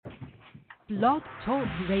Blog Talk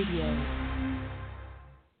Radio.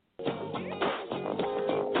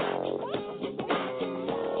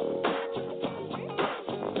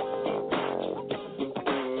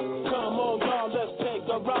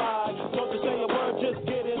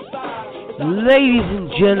 Ladies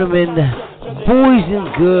and gentlemen, boys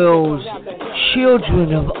and girls,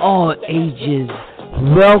 children of all ages,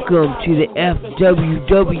 welcome to the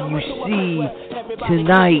Fwwc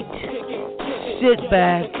Tonight. Sit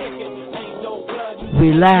back,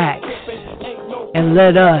 relax, and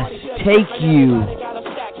let us take you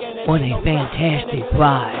on a fantastic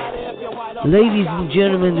ride. Ladies and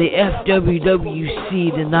gentlemen, the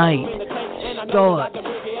Fwwc Tonight starts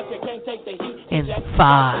in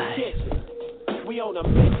 5,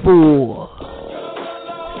 4,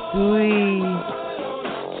 3,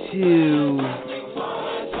 2,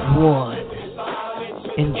 1.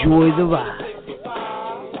 Enjoy the ride.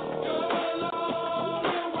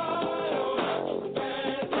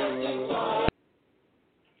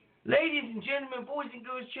 Ladies and gentlemen, boys and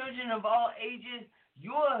girls, children of all ages,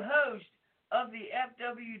 your host of the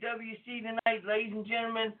Fwwc Tonight, ladies and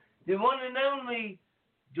gentlemen, the one and only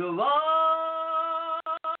Devon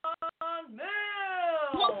Mills.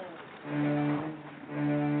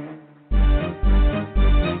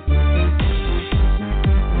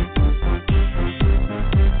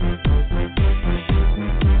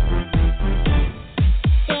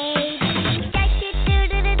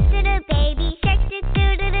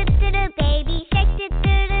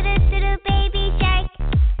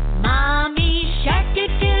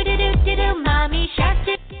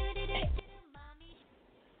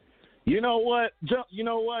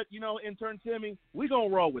 You know, intern Timmy, we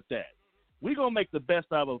gonna roll with that. We gonna make the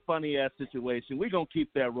best out of a funny ass situation. We gonna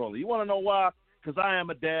keep that rolling. You wanna know why? Because I am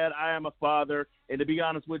a dad, I am a father, and to be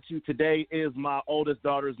honest with you, today is my oldest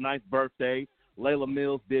daughter's 9th birthday. Layla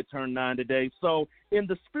Mills did turn 9 today. So in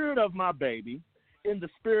the spirit of my baby, in the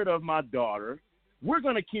spirit of my daughter, we're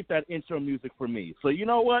gonna keep that intro music for me. So you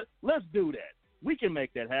know what? Let's do that. We can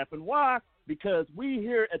make that happen. Why? Because we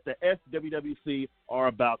here at the Fwwc are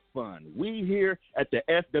about fun. We here at the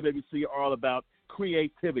Fwwc are all about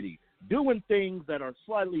creativity, doing things that are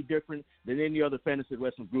slightly different than any other fantasy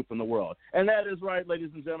wrestling group in the world. And that is right, ladies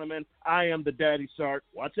and gentlemen. I am the Daddy Shark.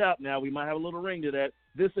 Watch out now. We might have a little ring to that.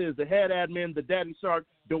 This is the head admin, the Daddy Shark,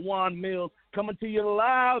 Dewan Mills, coming to you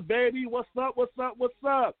live, baby. What's up, what's up, what's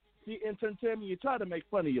up? See, intern Timmy, you try to make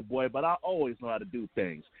fun of your boy, but I always know how to do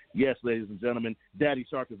things. Yes, ladies and gentlemen, Daddy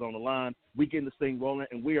Shark is on the line. We getting this thing rolling,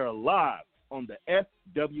 and we are live on the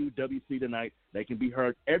Fwwc Tonight. They can be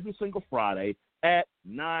heard every single Friday at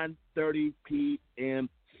 9:30 p.m.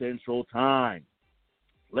 Central Time.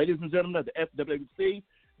 Ladies and gentlemen of the Fwwc,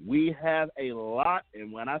 we have a lot,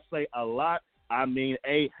 and when I say a lot, I mean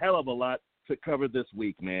a hell of a lot to cover this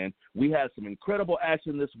week, man. We had some incredible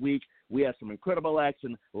action this week. We had some incredible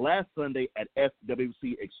action last Sunday at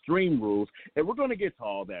Fwwc Extreme Rules, and we're going to get to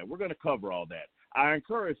all that. We're going to cover all that. I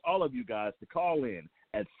encourage all of you guys to call in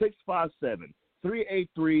at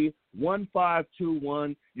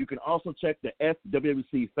 657-383-1521. You can also check the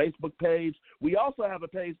Fwwc Facebook page. We also have a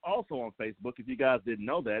page also on Facebook, if you guys didn't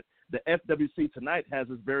know that. The Fwwc Tonight has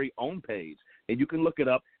its very own page, and you can look it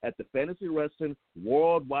up at the Fantasy Wrestling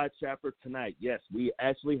Worldwide Chapter Tonight. Yes, we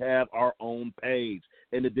actually have our own page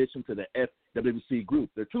in addition to the Fwwc group.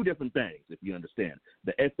 They're two different things, if you understand.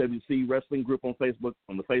 The Fwwc Wrestling group on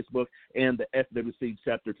the Facebook, and the Fwwc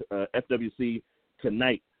Chapter Fwwc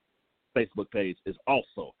Tonight Facebook page is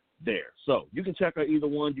also there. So you can check out either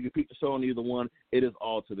one. You can peek the show on either one. It is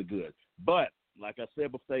all to the good. But like I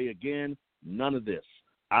said before again, none of this,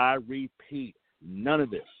 I repeat, none of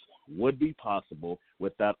this would be possible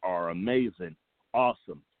without our amazing,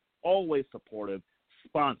 awesome, always supportive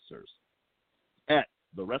sponsors at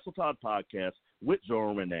the WrestleTod Podcast with Joe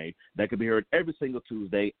and Renee that can be heard every single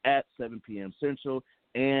Tuesday at 7 p.m. Central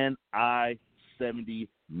and I-70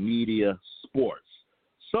 Media Sports.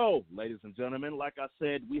 So, ladies and gentlemen, like I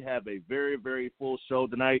said, we have a very, very full show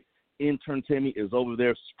tonight. Intern Timmy is over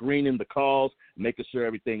there screening the calls, making sure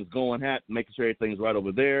everything's going making sure everything's right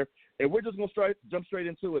over there. And we're just going to jump straight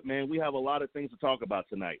into it, man. We have a lot of things to talk about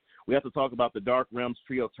tonight. We have to talk about the Dark Realms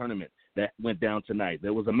Trio Tournament that went down tonight.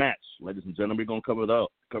 There was a match, ladies and gentlemen. We're going to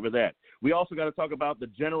cover that. We also got to talk about the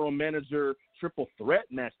General Manager Triple Threat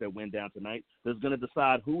match that went down tonight. That's going to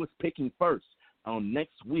decide who is picking first on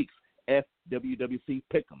next week's Fwwc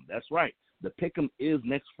Pick'em. That's right. The Pick'em is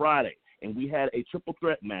next Friday. And we had a triple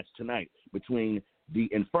threat match tonight between the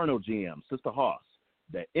Inferno GM, Sister Hoss,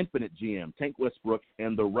 the Infinite GM, Tank Westbrook,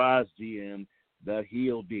 and the Rise GM, The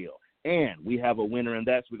Heel Deal. And we have a winner in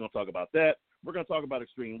that, so we're going to talk about that. We're going to talk about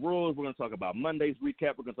Extreme Rules. We're going to talk about Monday's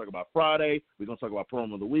recap. We're going to talk about Friday. We're going to talk about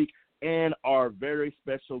Promo of the Week. And our very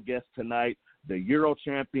special guest tonight, the Euro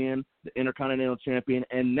champion, the Intercontinental champion,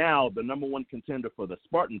 and now the number one contender for the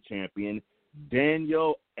Spartan champion,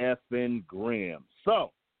 Daniel effing Graham.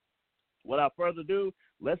 So, without further ado,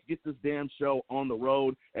 let's get this damn show on the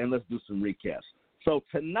road and let's do some recaps. So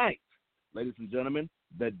tonight, ladies and gentlemen,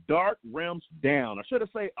 the Dark Realms down. I should have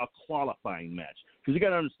said a qualifying match, because you got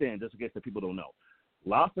to understand, just in case the people don't know,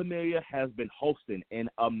 La Familia has been hosting an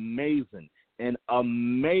amazing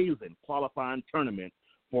qualifying tournament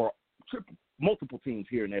for multiple teams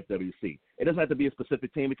here in FWC. It doesn't have to be a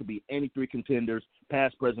specific team. It could be any three contenders,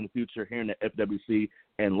 past, present, future, here in the FWC,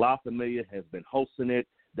 and La Familia has been hosting it.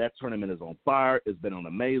 That tournament is on fire. It's been on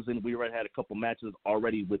amazing. We already had a couple matches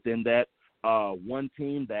already within that. One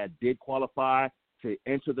team that did qualify to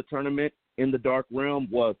enter the tournament in the Dark Realm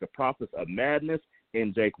was the Prophets of Madness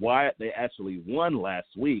and Jake Wyatt. They actually won last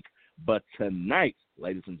week. But tonight,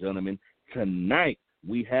 ladies and gentlemen,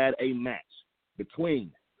 we had a match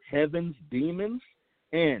between Heaven's Demons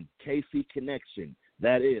and KC Connection.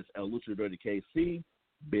 That is El Luchador de KC,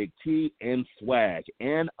 Big T, and Swag.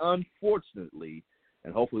 And unfortunately,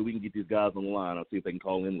 and hopefully we can get these guys on the line. I'll see if they can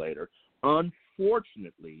call in later.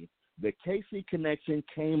 Unfortunately, the KC Connection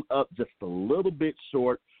came up just a little bit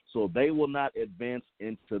short, so they will not advance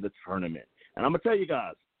into the tournament. And I'm going to tell you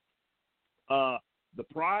guys, the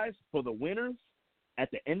prize for the winners at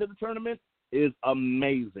the end of the tournament is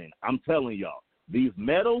amazing. I'm telling y'all, these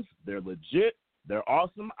medals, they're legit. They're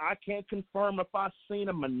awesome. I can't confirm if I've seen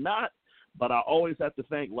them or not, but I always have to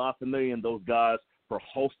thank La Familia and those guys for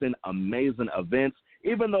hosting amazing events,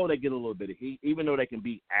 even though they get a little bit of heat, even though they can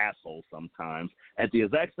be assholes sometimes. At the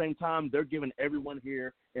exact same time, they're giving everyone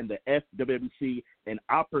here in the FWC an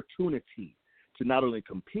opportunity to not only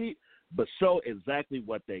compete, but show exactly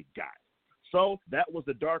what they got. So that was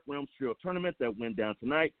the Dark Realms Trio tournament that went down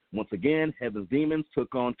tonight. Once again, Heaven's Demons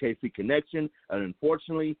took on KC Connection, and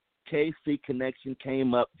unfortunately, KC Connection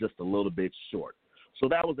came up just a little bit short. So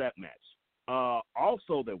that was that match.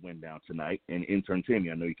 Also that went down tonight, and intern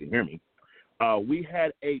Timmy, I know you can hear me, we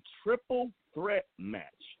had a triple threat match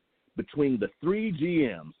between the three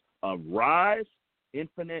GMs of Rise,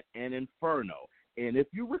 Infinite, and Inferno. And if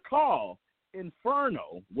you recall,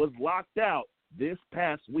 Inferno was locked out this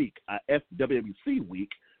past week, FWC week,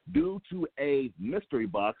 due to a mystery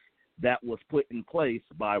box that was put in place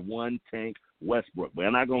by one Tank Westbrook.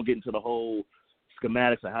 We're not going to get into the whole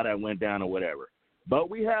schematics of how that went down or whatever.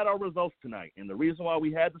 But we had our results tonight, and the reason why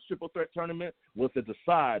we had the triple threat tournament was to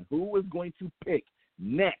decide who was going to pick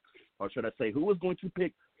next, or should I say who was going to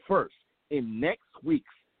pick first in next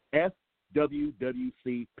week's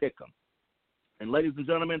FWWC Pick'em. And ladies and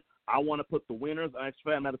gentlemen, I want to put the winners, as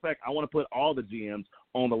a matter of fact, I want to put all the GMs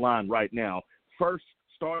on the line right now. First,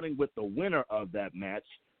 starting with the winner of that match,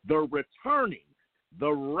 the returning,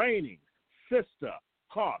 the reigning Sister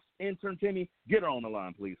Hoss. Intern Timmy, get her on the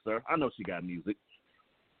line, please, sir. I know she got music.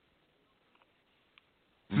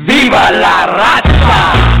 ¡Viva la raza!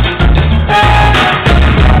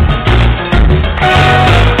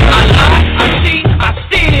 I lie, I cheat, I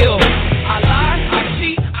steal. I lie, I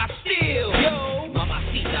cheat, I steal. Yo,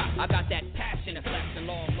 mamacita, I got that passion and flash and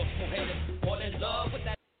long look for heaven. Fall in love with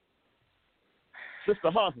that. Sister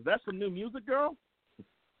Hoss, is that some new music, girl?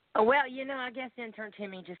 Well, I guess intern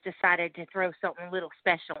Timmy just decided to throw something a little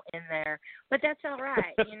special in there. But that's all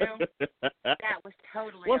right, That was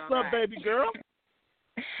totally What's all up, right. baby girl?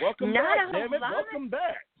 Welcome Not back, a damn it. lot. Welcome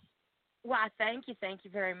back. Well, thank you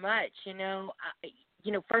very much.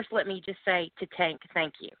 First let me just say to Tank,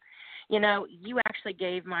 thank you. You actually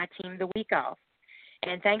gave my team the week off.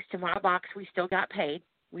 And thanks to my box, we still got paid,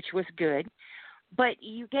 which was good. But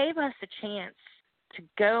you gave us a chance to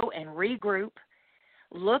go and regroup,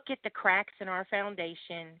 look at the cracks in our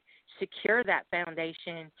foundation, secure that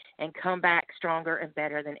foundation, and come back stronger and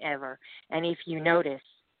better than ever. And if you notice,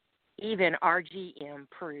 even our GM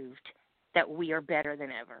proved that we are better than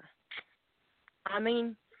ever. I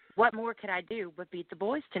mean, what more could I do but beat the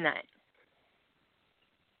boys tonight?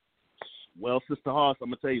 Well, Sister Hoss, I'm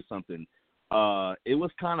going to tell you something. It was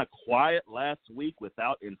kind of quiet last week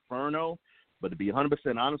without Inferno, but to be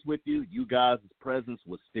 100% honest with you, you guys' presence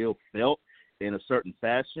was still felt in a certain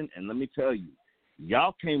fashion, and let me tell you,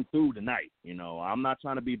 y'all came through tonight. I'm not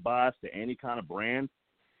trying to be biased to any kind of brand.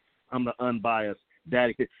 I'm the unbiased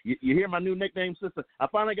Daddy. You hear my new nickname, sister? I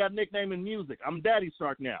finally got a nickname in music. I'm Daddy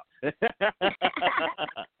Shark now.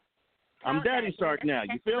 I'm Daddy Shark now.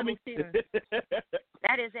 You feel me?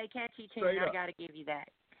 That is a catchy tune. I got to give you that.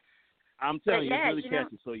 I'm telling you, it's really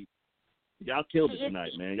catchy. So y'all killed it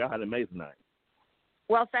tonight, man. Y'all had an amazing night.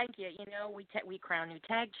 Well, thank you. You know, we crown new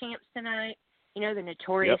tag champs tonight. You know, the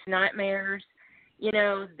Notorious Nightmares. You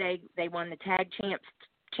know, they won the tag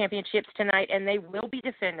championships tonight, and they will be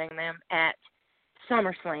defending them at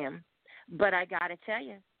SummerSlam. But I got to tell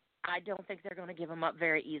you, I don't think they're going to give them up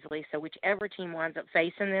very easily. So whichever team winds up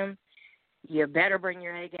facing them, you better bring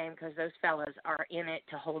your A game because those fellas are in it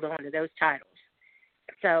to hold on to those titles.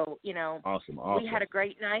 So, you know, awesome. We had a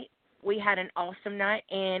great night. We had an awesome night,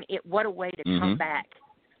 and what a way to come back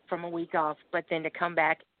from a week off, but then to come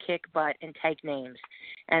back, kick butt, and take names.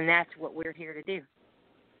 And that's what we're here to do.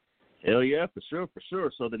 Hell yeah, for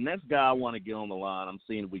sure. So the next guy I want to get on the line, I'm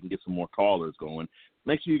seeing if we can get some more callers going.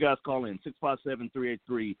 Make sure you guys call in,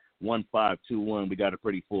 657-383-1521. We got a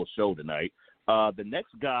pretty full show tonight. The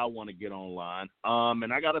next guy I want to get online,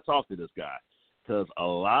 and I got to talk to this guy because a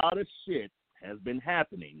lot of shit has been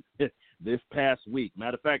happening this past week.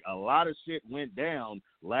 Matter of fact, a lot of shit went down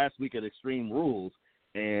last week at Extreme Rules,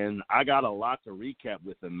 and I got a lot to recap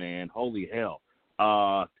with him, man. Holy hell.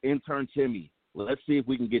 Intern Timmy, let's see if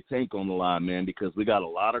we can get Tank on the line, man, because we got a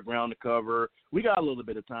lot of ground to cover. We got a little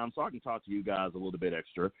bit of time, so I can talk to you guys a little bit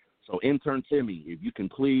extra. So, Intern Timmy, if you can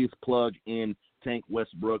please plug in Tank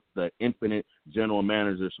Westbrook, the Infinite General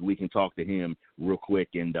Manager, so we can talk to him real quick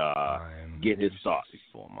and get his thoughts. Too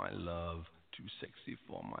sexy for my love, too sexy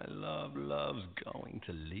for my love, love's going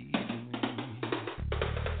to leave me.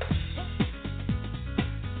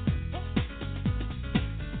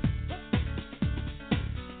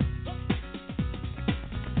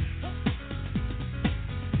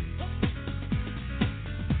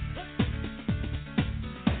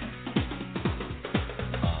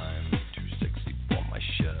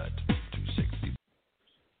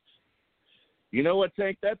 You know what,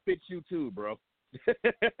 Tank? That fits you too, bro.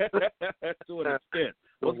 To an extent.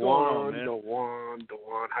 What's going on, man? Dewan.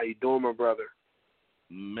 How you doing, my brother?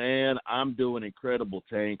 Man, I'm doing incredible,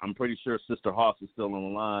 Tank. I'm pretty sure Sister Hoss is still on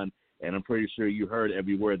the line, and I'm pretty sure you heard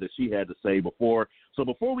every word that she had to say before. So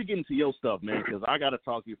before we get into your stuff, man, because I got to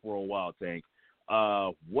talk to you for a while, Tank,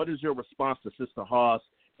 what is your response to Sister Hoss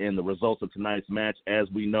and the results of tonight's match? As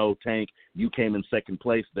we know, Tank, you came in second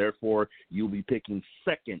place. Therefore, you'll be picking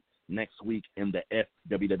second next week in the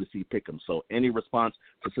FWWC Pick'em. So any response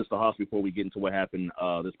to Sister Hoss before we get into what happened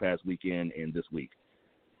this past weekend and this week?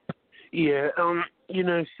 Yeah, you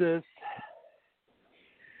know, sis,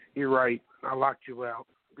 you're right. I locked you out.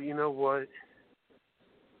 But you know what?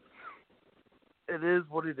 It is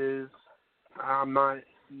what it is. I'm not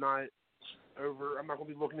over. I'm not going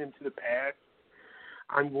to be looking into the past.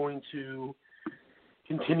 I'm going to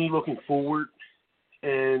continue looking forward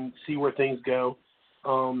and see where things go.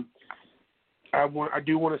 I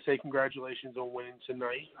do want to say congratulations on winning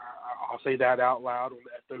tonight. I'll say that out loud on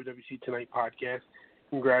the FWWC Tonight podcast.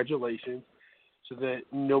 Congratulations, so that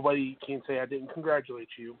nobody can say I didn't congratulate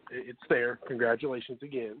you. It's there. Congratulations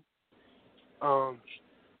again.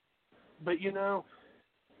 But you know,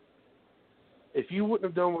 if you wouldn't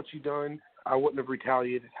have done what you done, I wouldn't have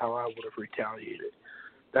retaliated how I would have retaliated.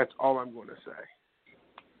 That's all I'm going to say.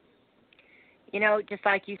 You know, just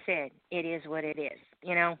like you said, it is what it is.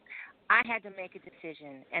 You know, I had to make a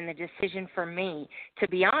decision, and the decision for me, to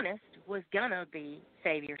be honest, was going to be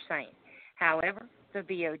Savior Saint. However, the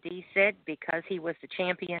BOD said because he was the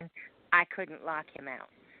champion, I couldn't lock him out.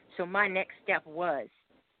 So my next step was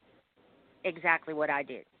exactly what I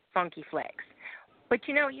did, Funky Flex. But,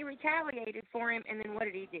 you know, you retaliated for him, and then what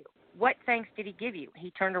did he do? What thanks did he give you?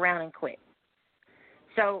 He turned around and quit.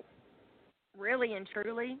 So really and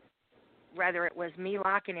truly, whether it was me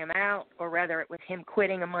locking him out or whether it was him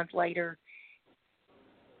quitting a month later,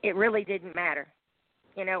 it really didn't matter.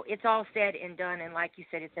 You know, it's all said and done, and like you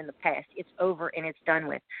said, it's in the past. It's over and it's done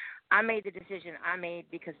with. I made the decision I made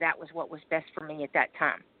because that was what was best for me at that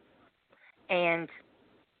time. And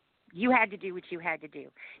you had to do what you had to do.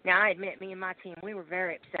 Now, I admit, me and my team, we were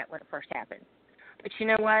very upset when it first happened. But you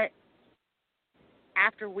know what?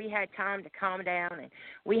 After we had time to calm down and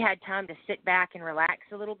we had time to sit back and relax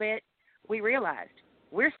a little bit, we realized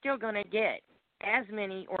we're still going to get as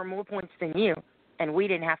many or more points than you, and we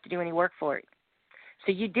didn't have to do any work for it.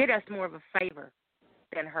 So you did us more of a favor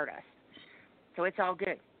than hurt us. So it's all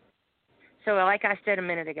good. So like I said a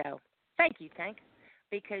minute ago, thank you, Tank,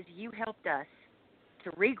 because you helped us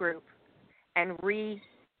to regroup and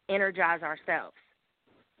re-energize ourselves.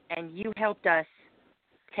 And you helped us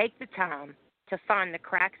take the time to find the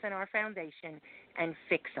cracks in our foundation and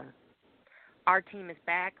fix them. Our team is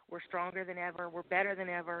back. We're stronger than ever. We're better than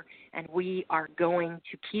ever. And we are going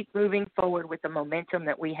to keep moving forward with the momentum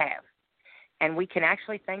that we have. And we can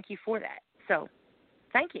actually thank you for that. So,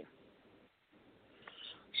 thank you.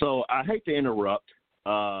 So, I hate to interrupt,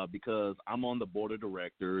 because I'm on the board of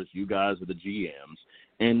directors. You guys are the GMs,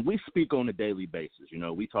 and we speak on a daily basis. You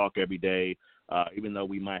know, we talk every day, even though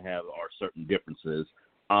we might have our certain differences.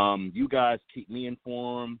 You guys keep me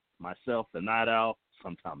informed, myself, the Night Owl,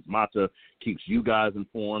 sometimes Mata keeps you guys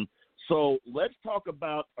informed. So let's talk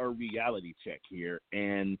about a reality check here.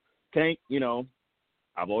 And Tank, you know,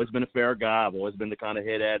 I've always been a fair guy. I've always been the kind of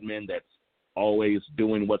head admin that's always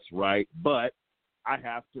doing what's right. But I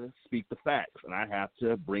have to speak the facts, and I have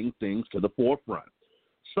to bring things to the forefront.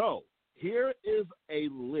 So here is a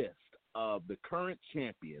list of the current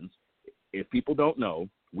champions. If people don't know,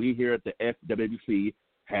 we here at the FWC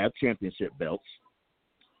have championship belts.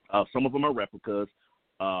 Some of them are replicas.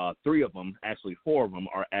 3 of them, actually 4 of them,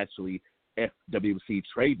 are actually FWC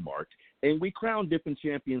trademarked. And we crown different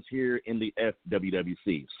champions here in the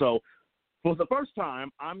FWWC. So for the first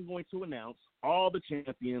time, I'm going to announce all the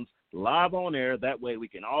champions live on air. That way we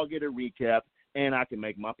can all get a recap and I can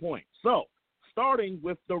make my point. So starting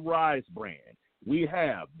with the Rise brand, we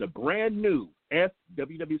have the brand new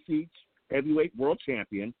FWWC Heavyweight World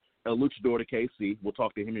Champion, El Luchador de KC. We'll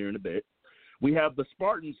talk to him here in a bit. We have the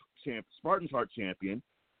Spartans Heart Champion,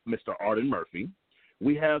 Mr. Arden Murphy.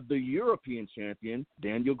 We have the European Champion,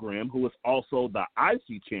 Daniel Grimm, who is also the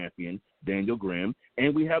IC Champion, Daniel Grimm.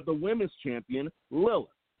 And we have the Women's Champion, Lilith.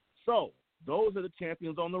 So those are the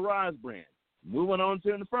champions on the Rise brand. Moving on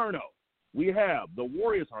to Inferno, we have the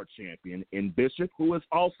Warriors Heart Champion in Bishop, who is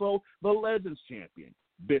also the Legends Champion,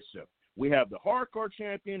 Bishop. We have the Hardcore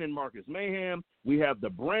Champion in Marcus Mayhem. We have the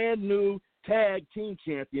brand new Tag Team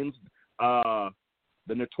Champions,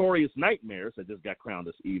 the Notorious Nightmares that just got crowned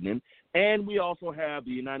this evening. And we also have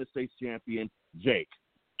the United States Champion, Jake.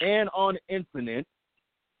 And on Infinite,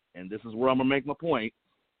 and this is where I'm going to make my point,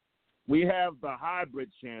 we have the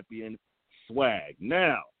Hybrid Champion, Swag.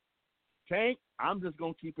 Now, Tank, I'm just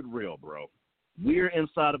going to keep it real, bro. We're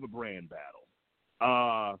inside of a brand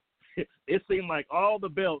battle. It seemed like all the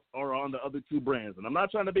belts are on the other 2 brands. And I'm not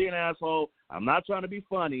trying to be an asshole. I'm not trying to be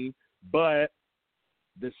funny. But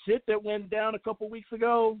the shit that went down a couple weeks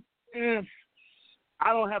ago,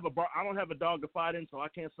 I don't have a dog to fight in, so I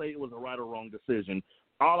can't say it was a right or wrong decision.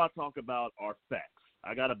 All I talk about are facts.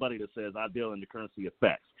 I got a buddy that says I deal in the currency of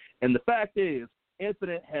facts. And the fact is,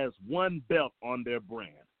 Infinite has 1 belt on their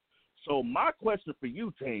brand. So my question for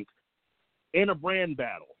you, Tank, in a brand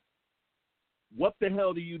battle, what the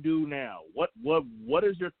hell do you do now? What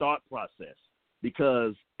is your thought process?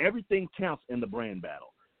 Because everything counts in the brand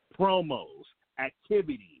battle. Promos,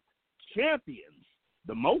 activity, champions,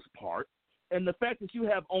 the most part, and the fact that you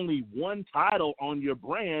have only 1 title on your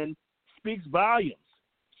brand speaks volumes.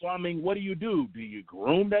 So, I mean, what do you do? Do you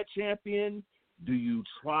groom that champion? Do you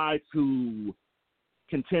try to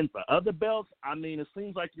contend for other belts? I mean, it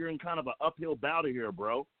seems like you're in kind of an uphill battle here,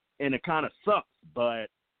 bro, and it kind of sucks, but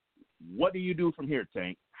what do you do from here,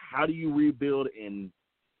 Tank? How do you rebuild and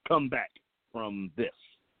come back from this?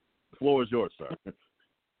 The floor is yours, sir.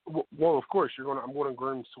 Well, of course, I'm going to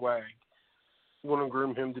groom Swag. I'm going to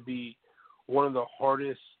groom him to be one of the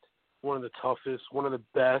hardest, one of the toughest, one of the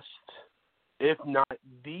best, if not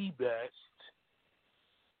the best,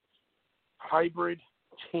 hybrid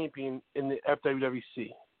champion in the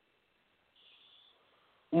FWWC.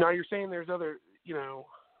 Now, you're saying there's other,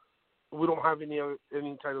 we don't have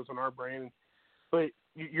any titles on our brand, but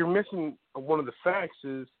you're missing one of the facts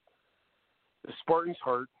is the Spartans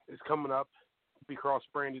Heart is coming up to be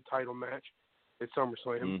cross-branded title match at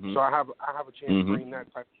SummerSlam. Mm-hmm. So I have a chance to bring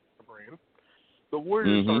that type of brand. The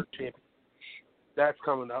Warriors Heart champion, that's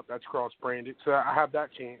coming up. That's cross-branded. So I have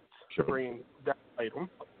that chance to bring that title.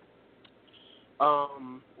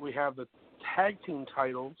 We have the tag team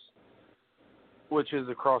titles, which is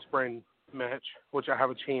a cross-brand match, which I have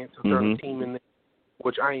a chance to throw a team in there,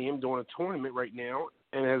 which I am doing a tournament right now.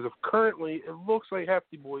 And as of currently, it looks like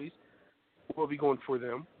Hefty Boys will be going for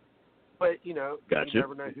them. But, you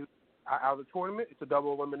never know who out of the tournament. It's a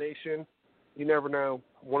double elimination. You never know.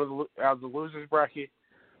 Out of the losers bracket,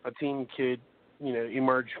 a team could,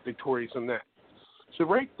 emerge victorious in that. So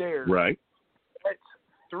right there, that's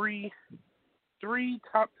three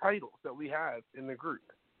top titles that we have in the group.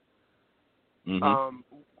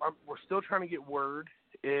 We're still trying to get word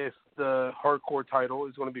if the hardcore title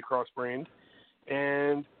is going to be cross-brand,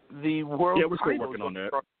 and the world title. Yeah, we're still working on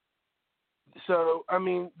that. So, I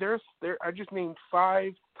mean, I just named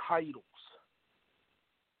 5 titles.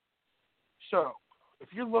 So, if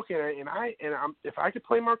you're looking at it, if I could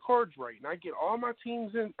play my cards right, and I get all my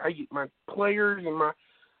teams in, I get my players and my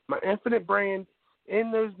Infinite brand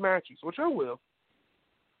in those matches, which I will,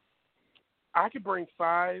 I could bring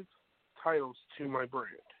 5 titles to my brand.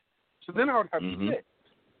 So then I would have 6.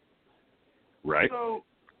 Right. So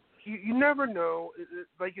you never know.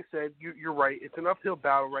 Like you said, you're right. It's an uphill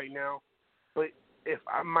battle right now. But if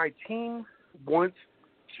my team wants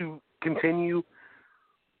to continue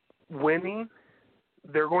winning,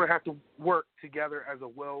 they're going to have to work together as a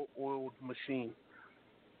well-oiled machine.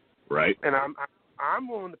 Right. And I'm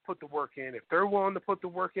willing to put the work in. If they're willing to put the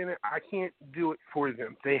work in, I can't do it for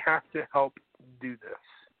them. They have to help do this.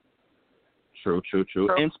 True. So,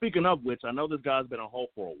 And speaking of which, I know this guy's been on hold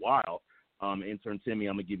for a while. Intern Timmy,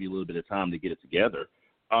 I'm going to give you a little bit of time to get it together.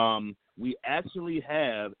 We actually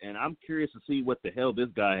have, and I'm curious to see what the hell this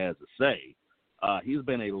guy has to say. He's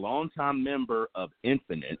been a longtime member of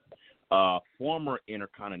Infinite, former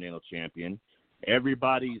Intercontinental Champion,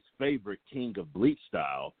 everybody's favorite King of Bleach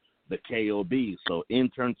Style, the KOB. So,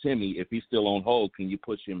 Intern Timmy, if he's still on hold, can you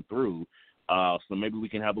push him through? So maybe we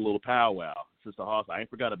can have a little powwow. Sister Hoss, I ain't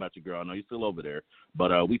forgot about you, girl. I know you're still over there.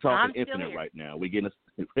 But we talking Infinite here right now. We getting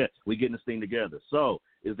this thing together. So,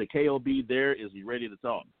 is the KOB there? Is he ready to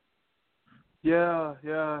talk? Yeah,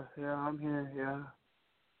 I'm here, yeah.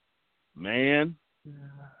 Man, Yeah.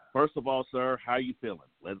 first of all, sir, how you feeling?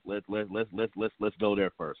 Let's go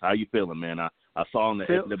there first. How you feeling, man? I saw on the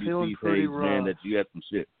FWC page, man, that you had some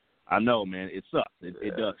shit. I know, man. It sucks.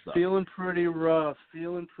 It does suck. Feeling pretty rough.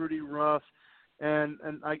 And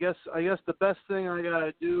I guess the best thing I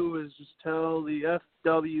gotta do is just tell the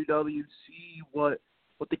FWWC what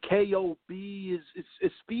the KOB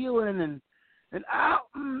is feeling and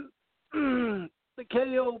the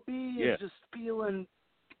KOB is just feeling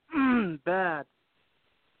bad.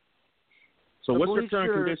 So what's your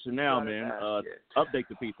current condition now, man? Update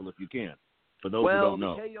the people if you can. For those who don't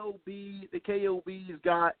know. The KOB's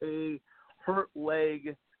got a hurt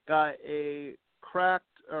leg, got a cracked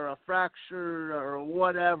or a fracture or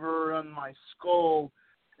whatever on my skull,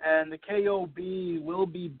 and the KOB will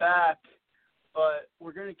be back, but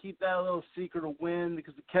we're going to keep that a little secret of when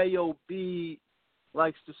because the KOB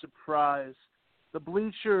likes to surprise. The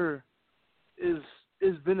Bleacher is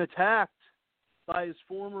been attacked by his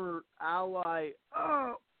former ally,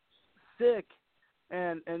 Sick,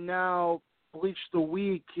 and now Bleach the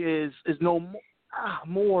Week is no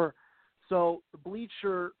more. So the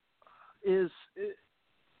Bleacher is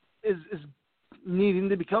needing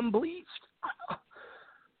to become bleached.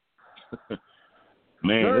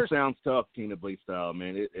 Man, it sounds tough, King of Bleach Style,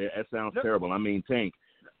 man. It sounds terrible. I mean, Tank,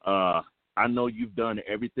 I know you've done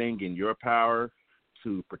everything in your power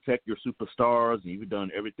to protect your superstars, and you've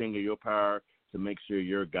done everything in your power to make sure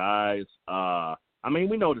your guys I mean,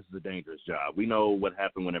 we know this is a dangerous job. We know what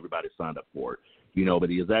happened when everybody signed up for it. But at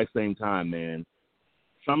the exact same time, man,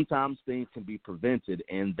 sometimes things can be prevented,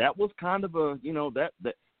 and that was kind of a,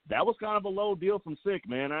 that was kind of a low deal from Sick,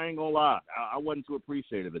 man. I ain't gonna lie. I wasn't too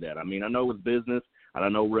appreciative of that. I mean, I know it's business, and I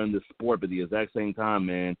know we're in this sport, but at the exact same time,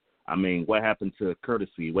 man, I mean, what happened to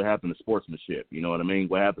courtesy? What happened to sportsmanship? You know what I mean?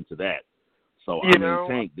 What happened to that? So,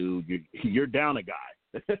 Tank, dude, you're down a guy.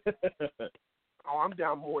 I'm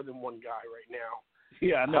down more than one guy right now.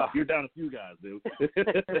 Yeah, I know. You're down a few guys, dude.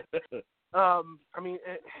 I mean,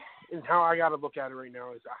 and how I got to look at it right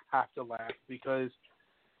now is I have to laugh because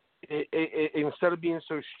instead of being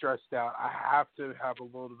so stressed out, I have to have a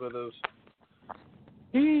little bit of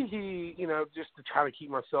just to try to keep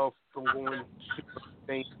myself from going super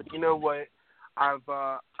insane. But you know what? I've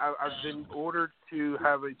been ordered to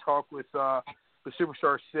have a talk with the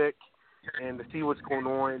Superstar Sick and to see what's going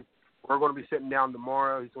on. We're going to be sitting down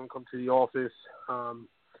tomorrow. He's going to come to the office, and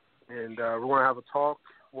we're going to have a talk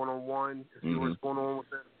one-on-one to see what's going on with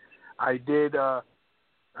it. I did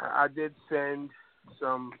send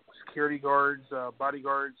some security guards,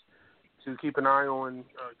 bodyguards, to keep an eye on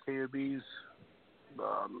KOB's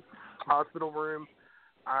hospital room.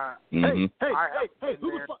 Hey,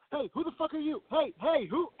 who the fuck are you? Hey,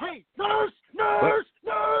 who? Hey, nurse!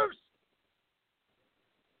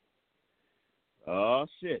 Oh,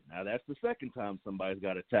 shit. Now, that's the second time somebody's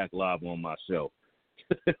got attacked live on my show.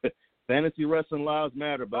 Fantasy Wrestling Lives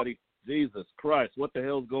Matter, buddy. Jesus Christ, what the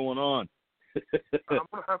hell's going on? I'm going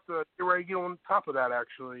to have to get ready to get on top of that,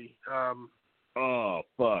 actually. Oh,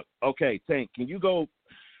 fuck. Okay, Tank, can you go?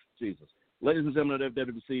 Jesus. Ladies and gentlemen of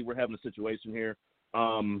FWC, we're having a situation here.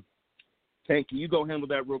 Tank, can you go handle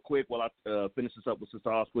that real quick while I finish this up with Sister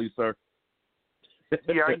Hoss, please, sir?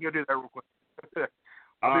 Yeah, I can go do that real quick.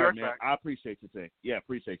 All right, man. Back. I appreciate you, Tank. Yeah,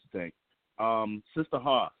 appreciate you, Tank. Sister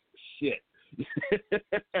Hoss, shit.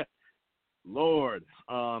 Lord,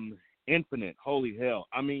 Infinite, holy hell.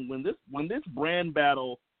 I mean, when this brand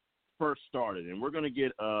battle first started, and we're gonna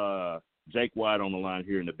get Jake White on the line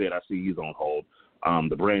here in a bit. I see he's on hold.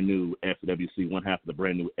 The brand new FWC, one half of the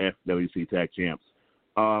brand new FWC Tag Champs.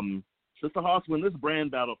 Sister Hoss, when this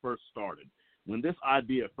brand battle first started, when this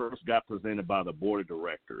idea first got presented by the board of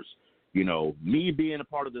directors, you know, me being a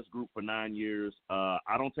part of this group for 9 years,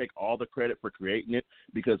 I don't take all the credit for creating it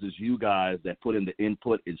because it's you guys that put in the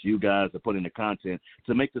input. It's you guys that put in the content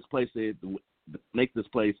to make this place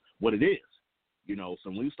what it is. You know, so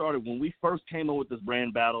when we first came up with this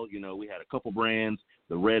brand battle, you know, we had a couple brands,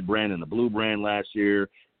 the red brand and the blue brand last year.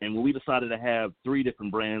 And when we decided to have 3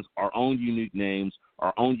 different brands, our own unique names,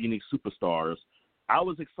 our own unique superstars, I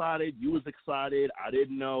was excited. You was excited. I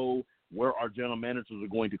didn't know where our general managers are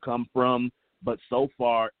going to come from. But so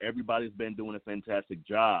far, everybody's been doing a fantastic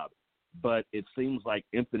job. But it seems like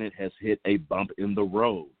Infinite has hit a bump in the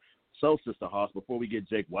road. So, Sister Haas, before we get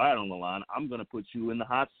Jake Wyatt on the line, I'm going to put you in the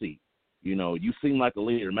hot seat. You know, you seem like a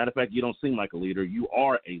leader. Matter of fact, you don't seem like a leader. You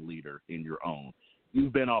are a leader in your own.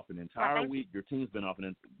 You've been off an entire week. Your team's been off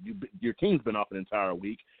an entire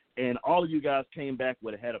week, and all of you guys came back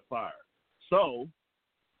with a head of fire. So,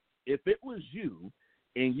 if it was you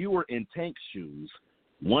and you were in Tank's shoes,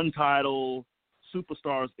 one title,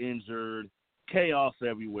 superstars injured, chaos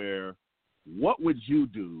everywhere, what would you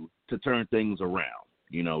do to turn things around?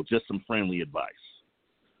 You know, just some friendly advice.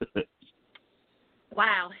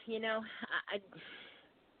 Wow, you know,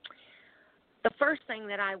 the first thing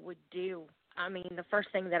that I would do, the first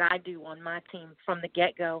thing that I do on my team from the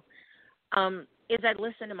get-go is I'd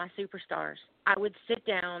listen to my superstars. I would sit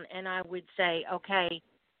down and I would say, okay,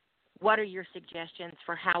 what are your suggestions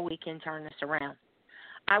for how we can turn this around?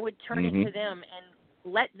 I would turn it to them and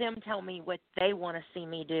let them tell me what they want to see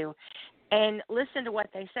me do and listen to what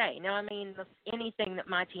they say. Now, anything that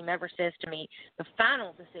my team ever says to me, the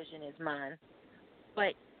final decision is mine.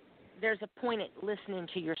 But there's a point at listening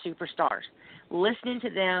to your superstars. Listening to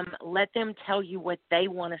them, let them tell you what they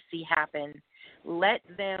want to see happen. Let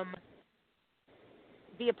them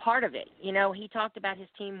be a part of it. You know, he talked about his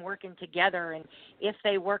team working together, and if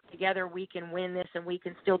they work together, we can win this and we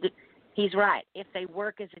can still do. He's right, if they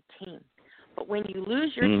work as a team. But when you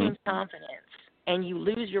lose your team's confidence and you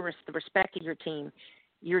lose the respect of your team,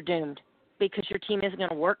 you're doomed because your team isn't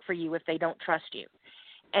going to work for you if they don't trust you.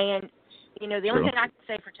 And you know, the only thing I can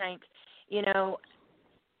say for Tank, you know,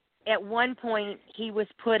 at one point he was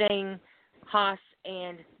putting Haas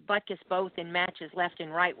and Butkus both in matches left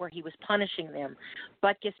and right where he was punishing them.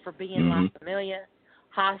 Butkus for being La Familia,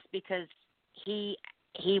 Haas because he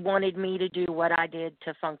wanted me to do what I did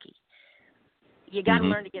to Funky. You got to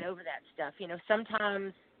learn to get over that stuff. You know,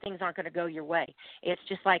 sometimes things aren't going to go your way. It's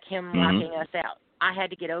just like him locking us out. I had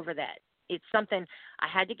to get over that. It's something I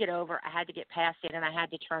had to get over. I had to get past it, and I had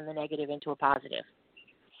to turn the negative into a positive.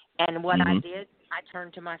 And what I did, I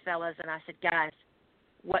turned to my fellas, and I said, guys,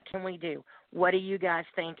 what can we do? What do you guys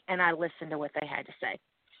think? And I listened to what they had to say.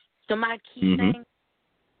 So my key thing,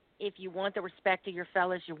 if you want the respect of your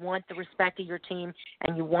fellas, you want the respect of your team,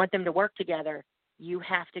 and you want them to work together, you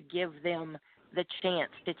have to give them the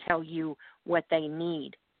chance to tell you what they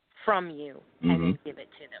need from you and then give it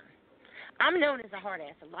to them. I'm known as a hard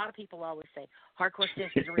ass. A lot of people always say, Hardcore Sis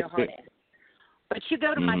is a real hard ass. But you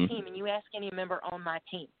go to my team and you ask any member on my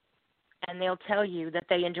team, and they'll tell you that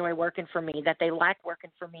they enjoy working for me, that they like working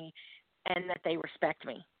for me, and that they respect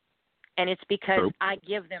me. And it's because I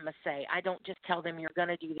give them a say. I don't just tell them you're going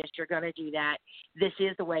to do this, you're going to do that. This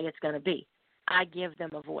is the way it's going to be. I give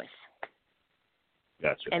them a voice.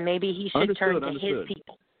 Gotcha. And maybe he should turn to his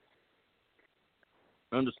people.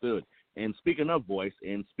 Understood. And speaking of voice,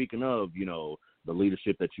 and speaking of, you know, the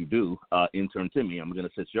leadership that you do, intern Timmy, I'm going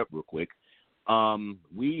to set you up real quick.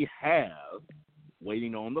 We have,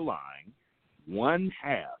 waiting on the line, one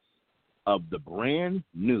half of the brand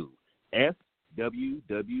new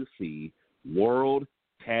FWWC World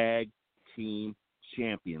Tag Team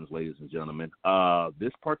Champions, ladies and gentlemen.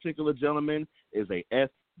 This particular gentleman is a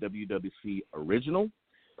FWWC original.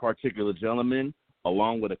 Particular gentleman,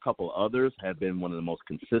 along with a couple others, have been one of the most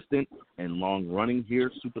consistent and long-running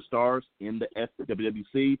here superstars in the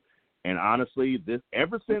FWWC. And honestly, this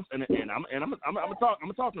ever since, and I'm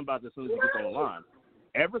talking about this as soon as we get on the line.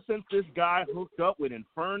 Ever since this guy hooked up with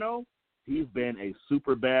Inferno, he's been a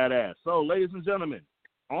super badass. So, ladies and gentlemen,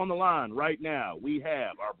 on the line right now, we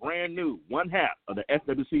have our brand new one half of the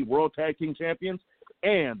FWC World Tag Team Champions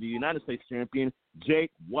and the United States Champion,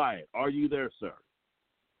 Jake Wyatt. Are you there, sir?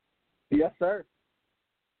 Yes, sir.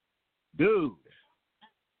 Dude,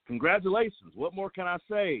 congratulations. What more can I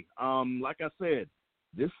say? Like I said,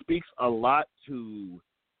 this speaks a lot to,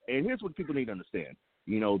 and here's what people need to understand.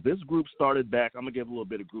 You know, this group started back, I'm going to give a little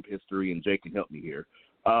bit of group history, and Jake can help me here.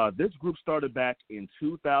 This group started back in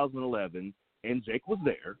 2011, and Jake was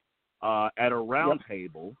there at a round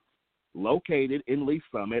table located in Lee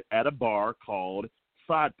Summit at a bar called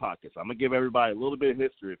Side Pockets. I'm going to give everybody a little bit of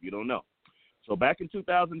history if you don't know. So back in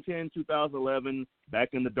 2010, 2011, back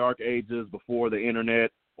in the dark ages before the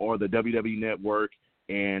internet or the WWE Network,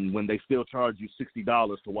 and when they still charge you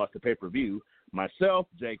 $60 to watch the pay-per-view, myself,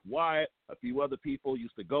 Jake Wyatt, a few other people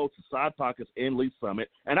used to go to Side Pockets in Lee's Summit,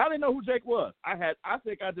 and I didn't know who Jake was. I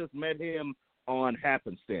think I just met him on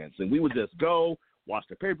happenstance, and we would just go, watch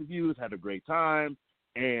the pay-per-views, had a great time,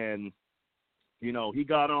 and, you know, he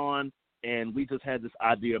got on, and we just had this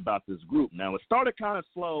idea about this group. Now, it started kind of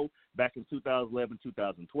slow back in 2011,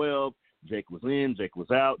 2012. Jake was in, Jake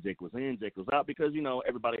was out, Jake was in, Jake was out, because, you know,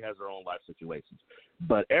 everybody has their own life situations.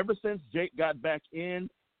 But ever since Jake got back in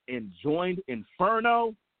and joined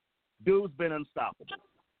Inferno, dude's been unstoppable.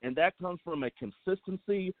 And that comes from a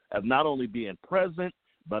consistency of not only being present,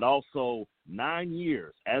 but also 9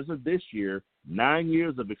 years, as of this year, 9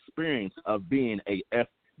 years of experience of being a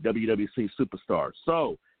FWWC superstar.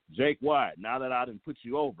 So, Jake Wyatt, now that I done put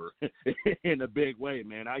you over in a big way,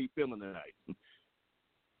 man, how you feeling tonight?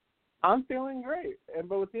 I'm feeling great.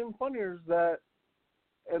 But what's even funnier is that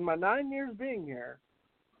in my 9 years being here,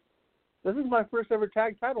 this is my first ever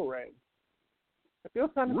tag title reign. It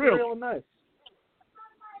feels kind of surreal and nice.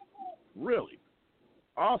 Really?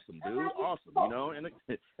 Awesome, dude. Awesome. You know,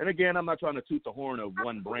 and again, I'm not trying to toot the horn of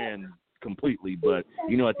one brand completely, but,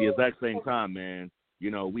 you know, at the exact same time, man,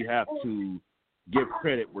 you know, we have to give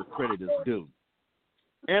credit where credit is due.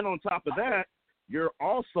 And on top of that, you're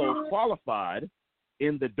also qualified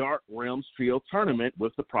in the Dark Realms Trio Tournament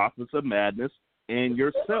with the Prophets of Madness and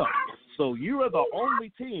yourself. So you are the only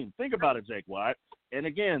team. Think about it, Jake Wyatt. And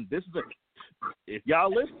again, this is if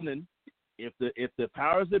y'all listening, if the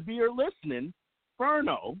powers that be are listening,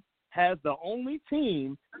 Inferno has the only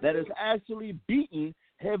team that has actually beaten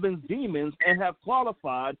Heaven's Demons and have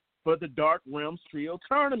qualified for the Dark Realms Trio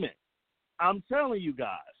Tournament. I'm telling you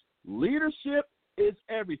guys, leadership is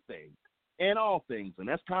everything in all things, and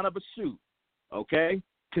that's kind of a shoot. Okay?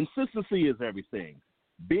 Consistency is everything.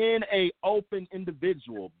 Being a open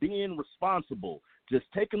individual, being responsible, just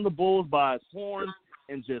taking the bulls by its horns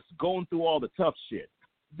and just going through all the tough shit.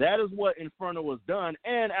 That is what Inferno has done,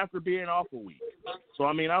 and after being off a week. So,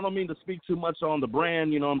 I mean, I don't mean to speak too much on the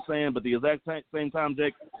brand, you know what I'm saying, but the exact same time,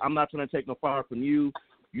 Jake, I'm not trying to take no fire from you.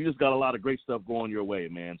 You just got a lot of great stuff going your way,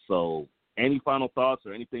 man. So, any final thoughts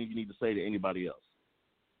or anything you need to say to anybody else?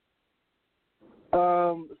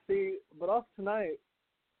 But also tonight,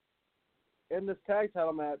 in this tag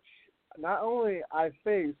title match, not only I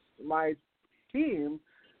faced my team,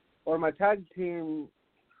 or my tag team,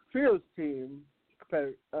 trios team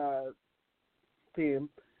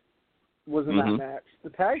was in that match.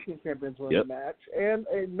 The tag team champions were in the match, and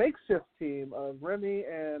a makeshift team of Remy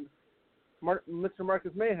and Mr.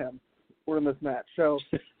 Marcus Mayhem were in this match. So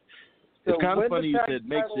it's kind of funny you said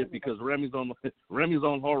makeshift because Remy's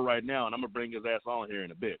on hold right now, and I'm gonna bring his ass on here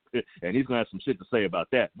in a bit, and he's gonna have some shit to say about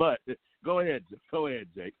that. But go ahead,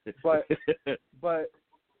 Jake. But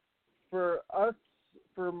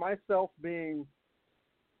for myself being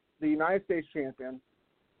the United States champion,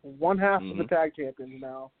 one half of the tag champions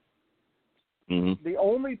now, the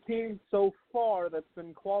only team so far that's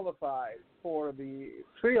been qualified for the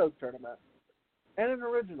trios tournament, and an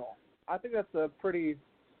original. I think that's a pretty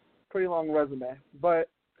long resume, but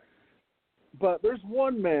there's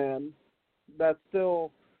one man that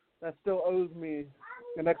still owes me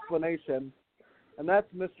an explanation, and that's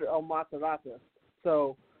Mr. El Maserati.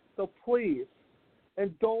 So please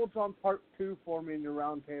indulge on part 2 for me in your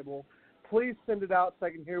round table. Please send it out so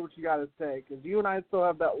I can hear what you got to say, because you and I still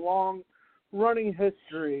have that long running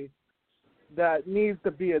history that needs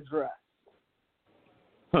to be addressed.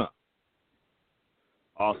 Huh.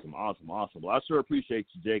 Awesome. Well, I sure appreciate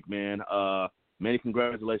you, Jake, man. Many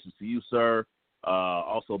congratulations to you, sir.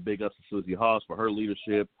 Also, big ups to Susie Haas for her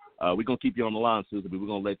leadership. We're going to keep you on the line, Susie, but we're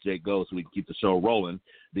going to let Jake go so we can keep the show rolling,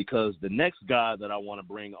 because the next guy that I want to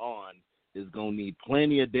bring on is going to need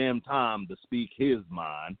plenty of damn time to speak his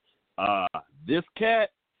mind. This cat,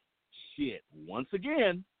 once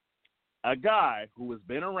again, a guy who has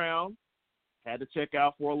been around, had to check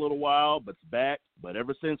out for a little while, but's back. But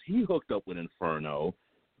ever since he hooked up with Inferno,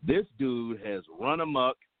 this dude has run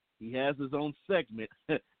amok. He has his own segment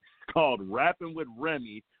called Rapping with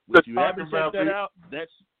Remy, which you haven't checked that out.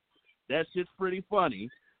 That shit's pretty funny.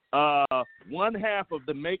 One half of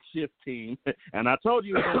the makeshift team, and I told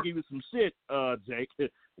you I was going to give you some shit, Jake.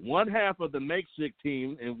 One half of the makeshift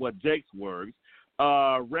team, in what Jake's words,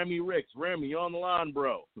 Remy Ricks. Remy, you on the line,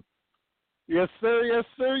 bro? Yes, sir,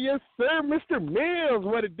 Mr. Mills.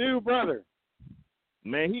 What it do, brother?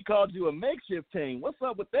 Man, he called you a makeshift team. What's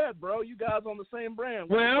up with that, bro? You guys on the same brand.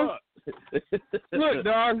 What's up? Look,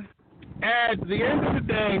 dog, at the end of the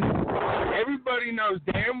day, everybody knows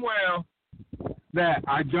damn well that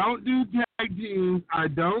I don't do tag teams, I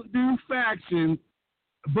don't do factions,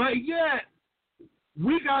 but yet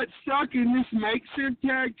we got stuck in this makeshift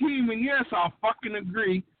tag team, and yes, I'll fucking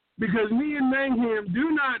agree, because me and Mayhem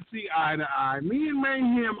do not see eye to eye. Me and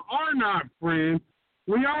Mayhem are not friends.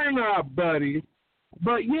 We are not buddies.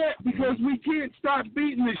 But yet, because we can't stop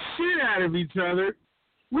beating the shit out of each other,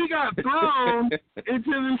 we got thrown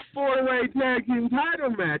into this four-way tag team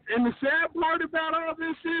title match. And the sad part about all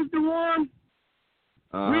this is, DeJuan,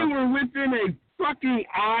 we were within a fucking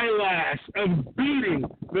eyelash of beating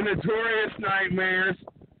the Notorious Nightmares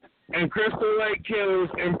and Crystal Lake Killers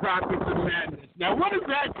and Prophets of Madness. Now, what does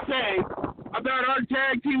that say about our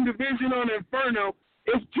tag team division on Inferno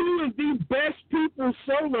if two of the best people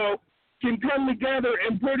solo can come together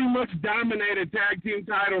and pretty much dominate a tag team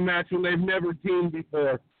title match when they've never teamed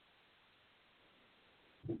before?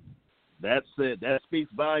 That's it. That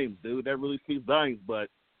speaks volumes, dude. That really speaks volumes. But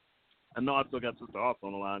I know I still got Sister Hawk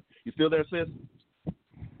on the line. You still there, sis?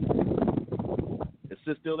 Is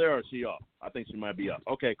sis still there or is she off? I think she might be up.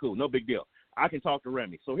 Okay, cool. No big deal. I can talk to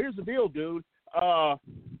Remy. So here's the deal, dude.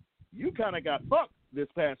 You kind of got fucked this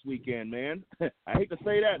past weekend, man. I hate to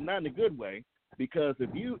say that, not in a good way, because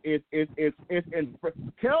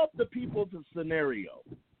tell the people the scenario.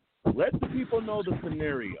 Let the people know the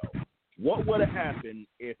scenario. What would have happened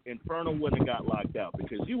if Inferno wouldn't have got locked out?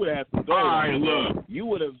 Because you would have had to go. All right, look. You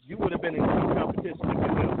would have been in competition with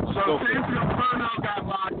them. So since Inferno got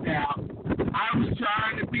locked out, I was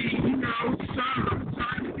trying to be,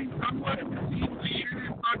 somewhat of a team leader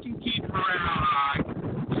and fucking keep morale high.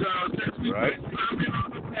 So since we put something on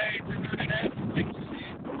the page and none of that slick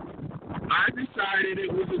shit, I decided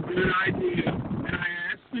it was a good idea. And I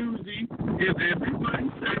asked Susie if everybody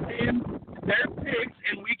sent in their picks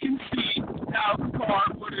and we can see how the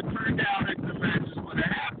card would have turned out if the matches would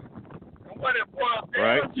have happened. And what it boils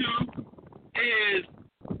down to is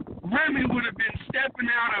Remy would have been stepping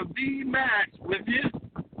out of the match with his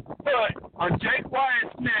foot on Jake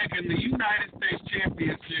Wyatt's neck and the United States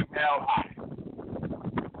Championship held high.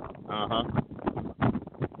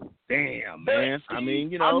 Damn, man. See, I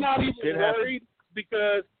mean, I'm not even worried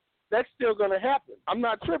because that's still going to happen. I'm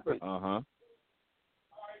not tripping.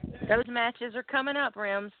 Those matches are coming up,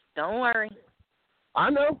 Rims. Don't worry. I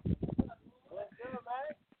know.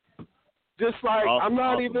 Just like I'm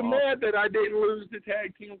not even mad that I didn't lose the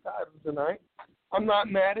tag team title tonight. I'm not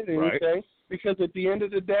mad at anything because at the end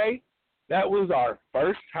of the day, that was our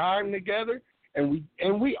first time together, and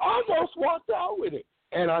we almost walked out with it.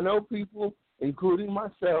 And I know people, including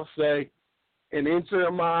myself, say an inch or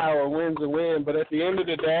a mile or win's a win, but at the end of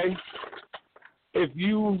the day, if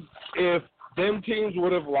them teams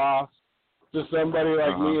would have lost to somebody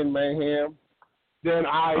like me and Mayhem, then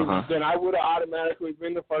I would have automatically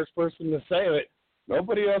been the first person to say it.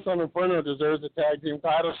 Nobody else on Inferno deserves a tag team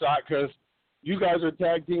title shot because you guys are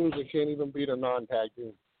tag teams that can't even beat a non-tag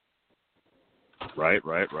team. Right.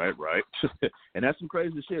 And that's some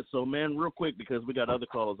crazy shit. So, man, real quick, because we got other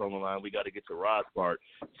callers on the line, we got to get to Rod's part.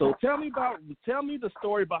 So tell me the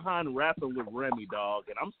story behind rapping with Remy, dog.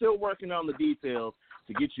 And I'm still working on the details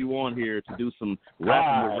to get you on here to do some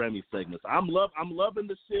rapping with Remy segments. I'm loving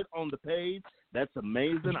the shit on the page. That's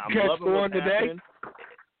amazing. I'm loving what's happening.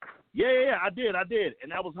 Yeah, I did,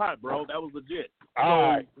 and that was hot, bro. That was legit.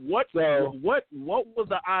 What was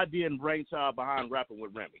the idea and brainchild behind rapping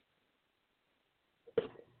with Remy?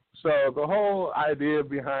 So the whole idea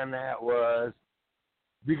behind that was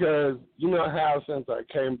because you know how since I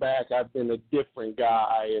came back I've been a different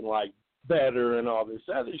guy and like better and all this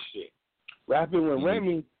other shit. Rapping with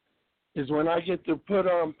Remy is when I get to put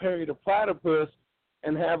on Perry the Platypus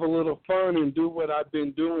and have a little fun and do what I've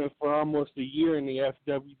been doing for almost a year in the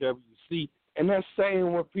FWWC, and that's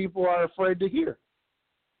saying what people are afraid to hear.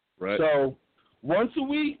 Right. So once a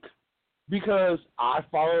week, because I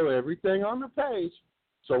follow everything on the page,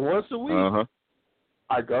 so once a week,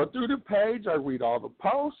 I go through the page, I read all the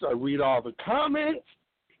posts, I read all the comments,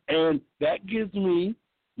 and that gives me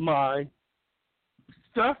my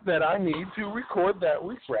stuff that I need to record that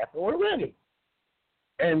week's Rapping with Remy.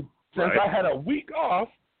 And since I had a week off,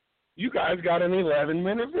 you guys got an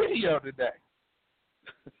 11-minute video today.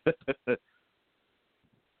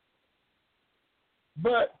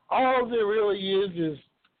 But all there really is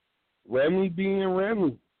Remy being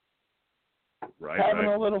Remy. Having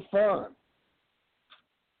a little fun.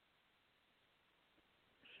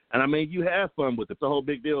 And I mean, you have fun with it. It's a whole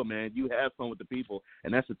big deal, man. You have fun with the people.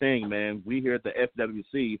 And that's the thing, man. We here at the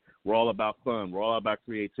FWC, we're all about fun. We're all about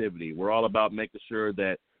creativity. We're all about making sure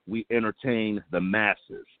that we entertain the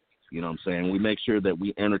masses. You know what I'm saying? We make sure that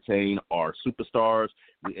we entertain our superstars,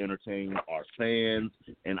 we entertain our fans,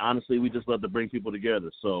 and honestly, we just love to bring people together.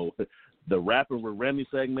 So the Rapping with Remy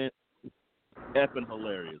segment, effing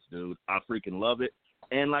hilarious, dude. I freaking love it.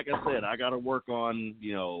 And like I said, I got to work on,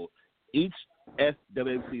 each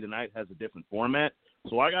FWC Tonight has a different format.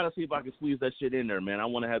 So I got to see if I can squeeze that shit in there, man. I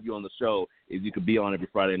want to have you on the show if you could be on every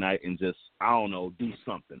Friday night and just, I don't know, do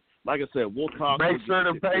something. Like I said, we'll talk. Make sure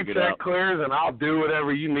the paycheck clears, and I'll do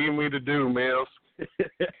whatever you need me to do, Mills.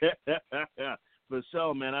 For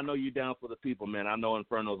sure, man. I know you're down for the people, man. I know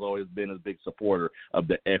Inferno's always been a big supporter of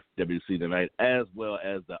the FWC Tonight as well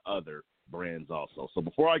as the other brands also. So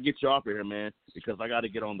before I get you off of here, man, because I got to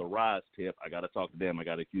get on the Rise tip, I got to talk to them. I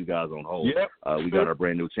got a few guys on hold. Yep. We got our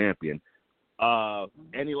brand new champion.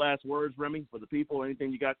 Any last words, Remy, for the people?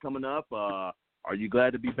 Anything you got coming up? Are you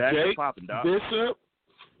glad to be back? Popping, Doc?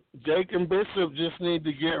 Jake and Bishop just need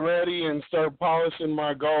to get ready and start polishing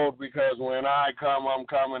my gold, because when I come, I'm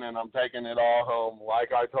coming, and I'm taking it all home.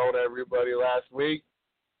 Like I told everybody last week,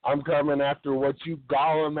 I'm coming after what you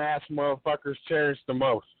gollum-ass motherfuckers cherish the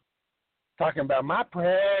most. Talking about my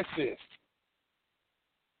precious.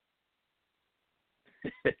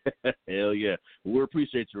 Hell yeah. We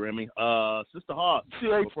appreciate you, Remy. Sister Hawk,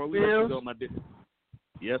 before we let you go, my dear.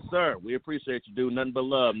 Yes, sir. We appreciate you, dude. Nothing but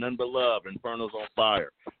love. Nothing but love. Inferno's on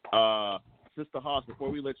fire. Sister Hawk,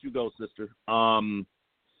 before we let you go, sister,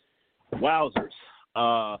 wowzers.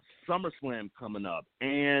 SummerSlam coming up.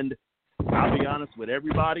 And I'll be honest with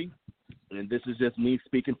everybody, and this is just me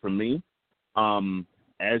speaking for me.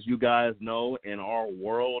 As you guys know, in our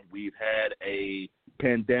world, we've had a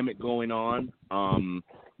pandemic going on.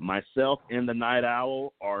 Myself and the Night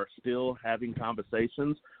Owl are still having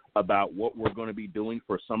conversations about what we're going to be doing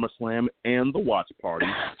for SummerSlam and the watch party.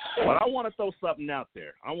 But I want to throw something out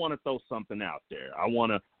there. I want to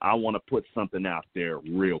put something out there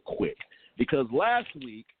real quick. Because last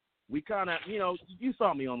week, we kind of, you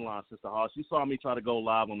saw me online, Sister Hoss. You saw me try to go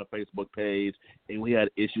live on the Facebook page, and we had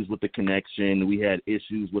issues with the connection. We had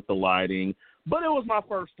issues with the lighting. But it was my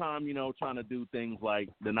first time, trying to do things like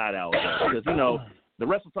the Night Owl does. Because, the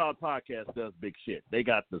Wrestle Talk podcast does big shit. They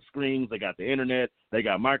got the screens, they got the internet, they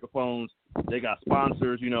got microphones, they got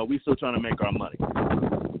sponsors. We still trying to make our money.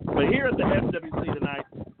 But here at the FWC Tonight,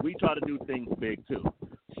 we try to do things big too.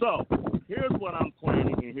 So here's what I'm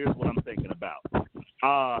planning and here's what I'm thinking about.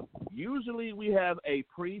 Usually we have a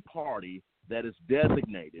pre-party that is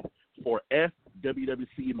designated for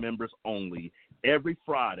FWWC members only every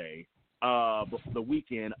Friday before the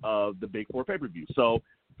weekend of the Big Four pay-per-view. So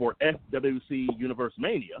for FWC Universe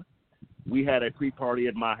Mania, we had a pre-party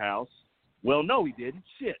at my house. Well, no, we didn't.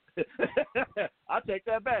 Shit. I take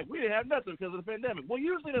that back. We didn't have nothing because of the pandemic. Well,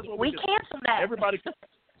 usually that's what we do. We canceled that.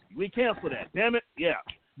 We canceled that. Damn it. Yeah.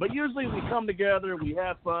 But usually we come together, we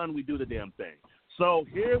have fun, we do the damn thing. So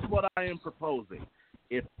here's what I am proposing.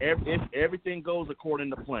 If everything goes according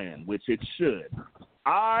to plan, which it should,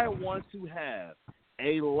 I want to have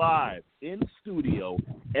a live in-studio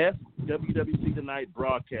FWWC Tonight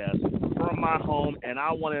broadcast from my home, and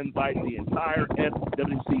I want to invite the entire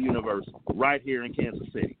FWC universe right here in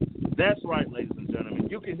Kansas City. That's right, ladies and gentlemen.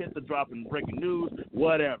 You can hit the drop in breaking news,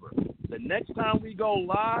 whatever. The next time we go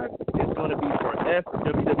live, it's going to be for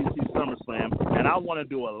FWWC SummerSlam, and I want to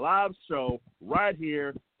do a live show right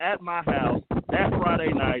here at my house that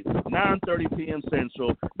Friday night, 9:30 p.m.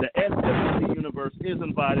 Central. The FWC universe is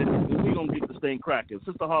invited, and we're going to get this thing cracking.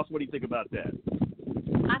 Sister Hoss, what do you think about that?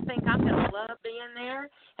 I think I'm going to love being there,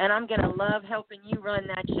 and I'm going to love helping you run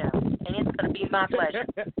that show, and it's going to be my pleasure.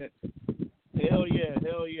 Hell yeah.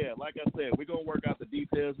 Like I said, we're going to work out the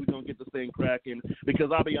details. We're going to get this thing cracking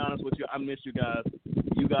because I'll be honest with you, I miss you guys.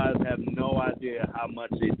 You guys have no idea how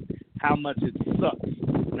much it sucks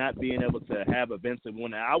not being able to have events in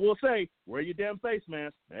one. I will say, wear your damn face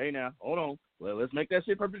mask. Hey, now, hold on. Well, let's make that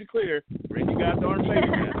shit perfectly clear. Bring your goddamn face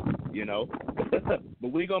mask,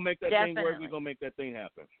 But we're going to make that thing work. We're going to make that thing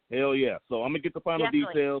happen. Hell yeah. So I'm going to get the final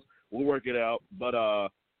details. We'll work it out. But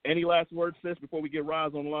any last words, sis, before we get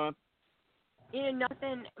Rise on the line?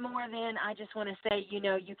 Nothing more than I just want to say,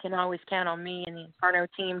 you can always count on me and the Inferno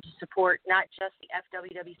team to support not just the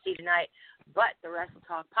FWWC Tonight, but the Wrestle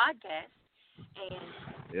Talk podcast. And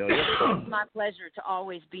it's my pleasure to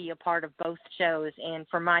always be a part of both shows and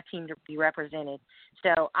for my team to be represented.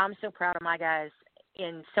 So I'm so proud of my guys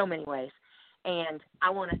in so many ways. And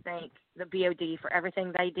I want to thank the BOD for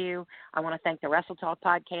everything they do. I want to thank the Wrestle Talk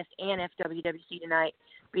podcast and FWWC Tonight,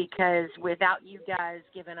 because without you guys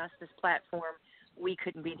giving us this platform, we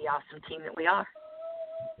couldn't be the awesome team that we are.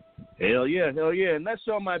 Hell yeah. And that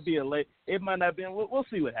show might be it might not be, we'll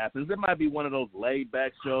see what happens. It might be one of those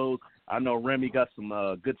laid-back shows. I know Remy got some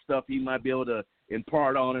good stuff he might be able to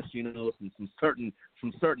impart on us, you know, some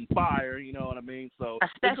certain fire, you know what I mean? So a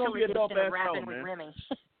it's gonna special be a edition dope of ass show, Rapping with man. Remy.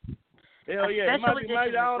 Hell yeah, it Special might be, edition I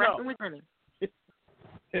of don't Rapping know. with Remy.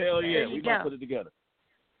 Hell yeah, we you might go. put it together.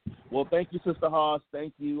 Well, thank you, Sister Haas.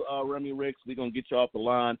 Thank you, Remy Ricks. We're gonna get you off the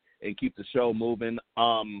line and keep the show moving.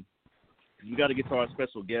 We got to get to our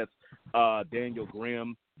special guest, Daniel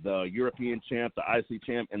Grimm, the European champ, the IC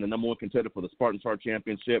champ, and the number one contender for the Spartan Star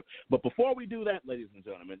Championship. But before we do that, ladies and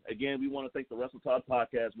gentlemen, again, we want to thank the Wrestle Talk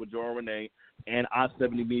Podcast with Joe and Renee and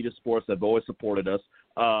I-70 Media Sports that have always supported us.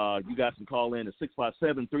 You guys can call in at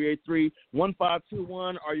 657-383-1521,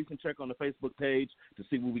 or you can check on the Facebook page to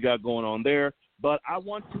see what we got going on there. But I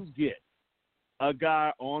want to get a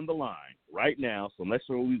guy on the line right now, so make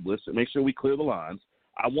sure we clear the lines.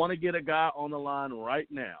 I want to get a guy on the line right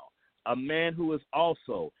now, a man who is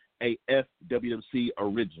also a FWC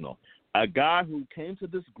original, a guy who came to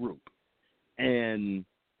this group, and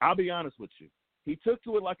I'll be honest with you, he took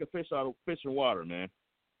to it like a fish in water, man.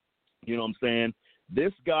 You know what I'm saying?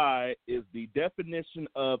 This guy is the definition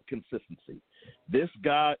of consistency. This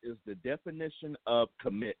guy is the definition of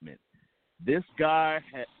commitment. This guy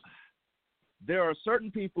there are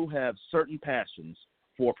certain people who have certain passions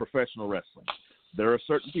for professional wrestling. There are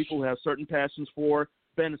certain people who have certain passions for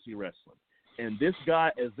fantasy wrestling. And this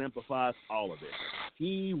guy exemplifies all of it.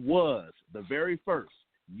 He was the very first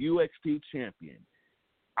UXT champion.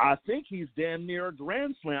 I think he's damn near a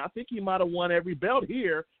Grand Slam. I think he might have won every belt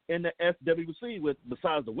here in the FWC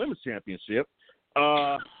besides the Women's Championship.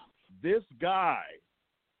 This guy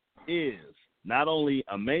is not only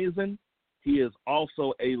amazing, he is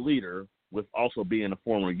also a leader with also being a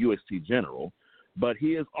former UXT general. But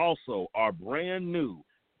he is also our brand new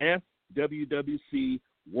FWWC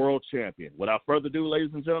World Champion. Without further ado,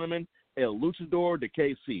 ladies and gentlemen, El Luchador de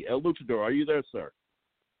KC. El Luchador, are you there, sir?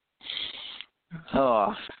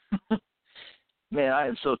 Oh, man, I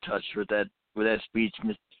am so touched with that speech,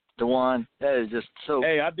 Mr. Dewan. That is just so.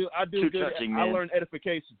 Hey, I do too good. touching, I man. learned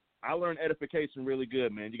edification. Really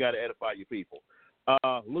good, man. You got to edify your people.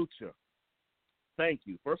 Lucha, thank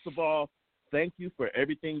you. First of all, thank you for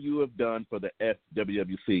everything you have done for the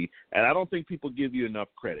FWWC, and I don't think people give you enough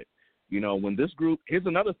credit. You know, when this group, here's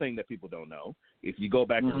another thing that people don't know. If you go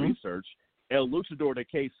back and research, El Luchador de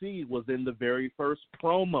KC was in the very first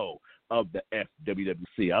promo of the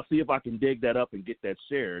FWWC. I'll see if I can dig that up and get that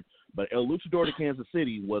shared. But El Luchador de Kansas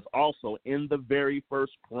City was also in the very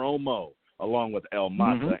first promo, along with El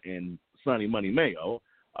Mata and Sonny Money Mayo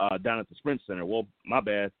down at the Sprint Center. Well, my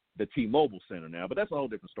bad, the T-Mobile Center now, but that's a whole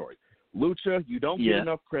different story. Lucha, you don't get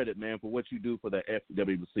enough credit, man, for what you do for the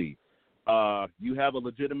FWC. You have a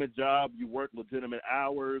legitimate job. You work legitimate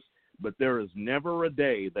hours, but there is never a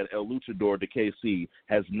day that El Luchador de KC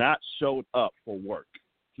has not showed up for work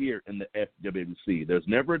here in the FWC. There's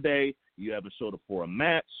never a day you haven't showed up for a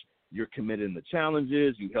match. You're committed in the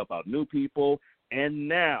challenges. You help out new people. And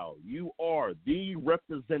now you are the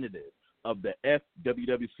representative of the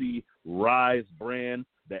FWWC Rise brand,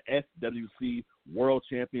 the FWC World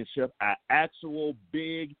Championship, an actual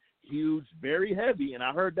big, huge, very heavy, and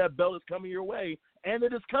I heard that belt is coming your way, and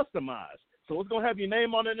it is customized. So it's going to have your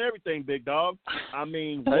name on it and everything, big dog. I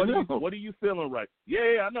mean, what are you feeling right?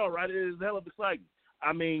 Yeah, I know, right? It is hell of exciting.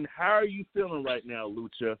 I mean, how are you feeling right now,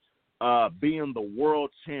 Lucha, being the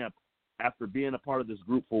world champ after being a part of this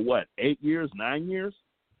group for what, 8 years, 9 years?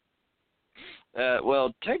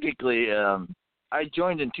 Well, technically, I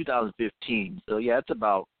joined in 2015, so yeah, it's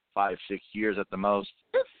about 5-6 years at the most.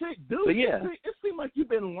 It's sick, dude. But yeah, it seems like you've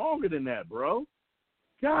been longer than that, bro.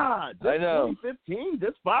 God, this I know. 2015,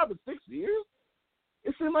 this 5 or 6 years.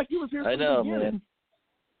 It seemed like you was here from the beginning. Man.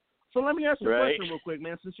 So let me ask you a question real quick,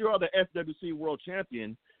 man. Since you're the FWC World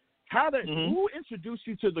Champion, who introduced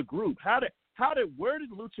you to the group? Where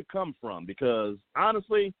did Lucha come from? Because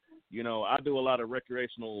honestly, you know, I do a lot of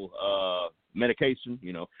recreational medication,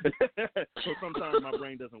 you know, so sometimes my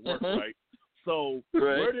brain doesn't work right. So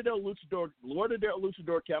where did El Luchador come?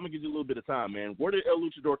 I'm gonna give you a little bit of time, man. Where did El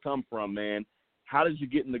Luchador come from, man? How did you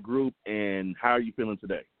get in the group, and how are you feeling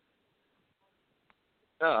today?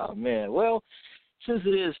 Oh man, well, since it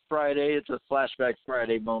is Friday, it's a Flashback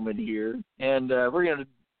Friday moment here, and we're gonna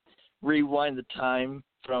rewind the time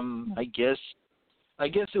from I guess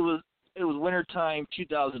it was wintertime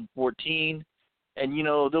 2014, and you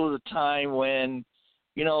know there was a time when,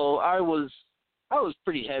 you know, I was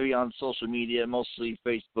pretty heavy on social media, mostly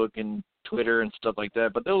Facebook and Twitter and stuff like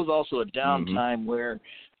that. But there was also a downtime where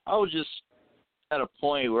I was just at a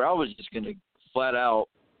point where I was just gonna flat out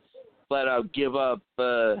give up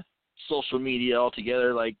social media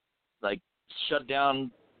altogether, like shut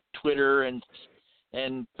down Twitter and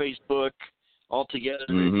and Facebook all together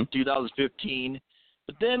in 2015.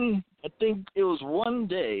 But then I think it was one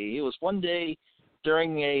day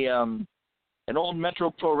during an old Metro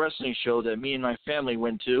Pro Wrestling show that me and my family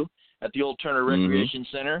went to at the old Turner Recreation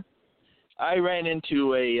Center. I ran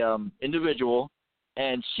into a individual,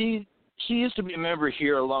 and she used to be a member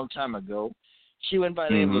here a long time ago. She went by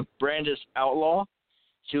the name of Brandis Outlaw.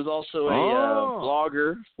 She was also a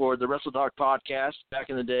blogger for the Wrestle Talk podcast back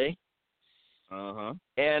in the day.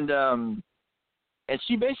 And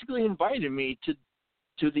she basically invited me to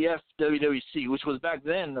the FWWC, which was back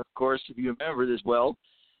then, of course, if you remember this well,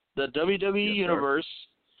 the WWE Universe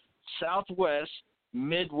Southwest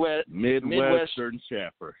Midwestern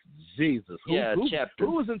chapter. Jesus. Chapter.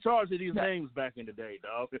 Who was in charge of these names back in the day,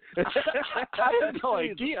 dog? I have no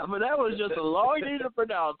idea, but that was just a long name to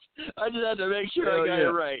pronounce. I just had to make sure I got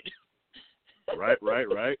it right.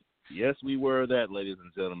 Right. Yes, we were that, ladies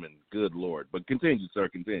and gentlemen. Good Lord. But continue, sir.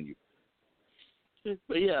 Continue.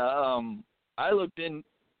 But yeah, when I looked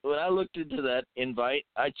into that invite,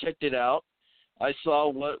 I checked it out. I saw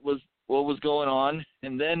what was going on,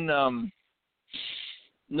 and then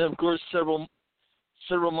of course several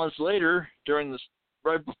months later,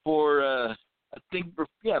 right before I think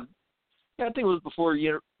it was before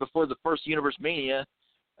the first Universe Mania.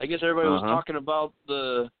 I guess everybody was talking about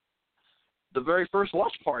the very first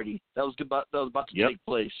watch party that was about to take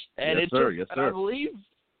place, and yes, sir.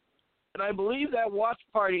 And I believe that watch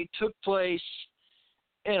party took place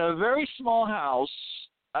in a very small house.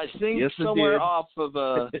 I think somewhere off of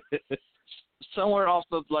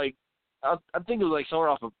like I think it was like somewhere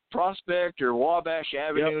off of Prospect or Wabash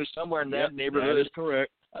Avenue, somewhere in that neighborhood. That is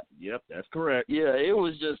correct. Yep, that's correct. Yeah, it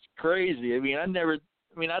was just crazy. I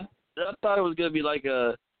thought it was gonna be like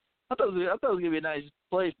I thought it was gonna be a nice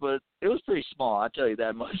place, but it was pretty small. I'll tell you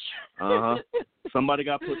that much. Somebody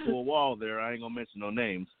got put to a wall there. I ain't gonna mention no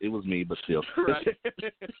names. It was me, but still. Right.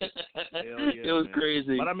 It was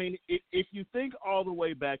crazy. But I mean, if you think all the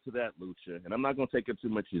way back to that, Lucha, and I'm not gonna take up too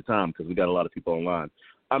much of your time because we got a lot of people online.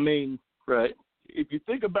 I mean, right. If you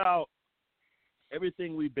think about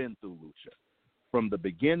everything we've been through, Lucha, from the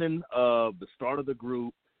beginning of the start of the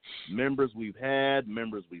group, members we've had,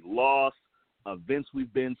 members we lost, events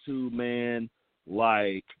we've been to, man,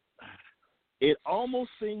 like, it almost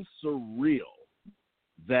seems surreal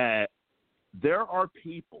that there are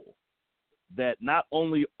people that not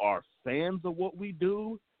only are fans of what we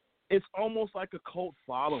do, it's almost like a cult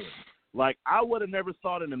following. Like, I would have never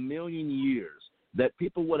thought in a million years that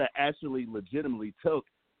people would have actually legitimately took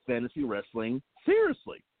fantasy wrestling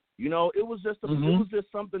seriously. You know, it was just it was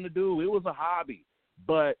just something to do. It was a hobby.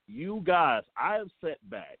 But you guys, I have sat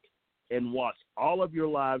back and watched all of your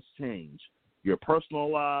lives change, your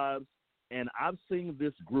personal lives, and I've seen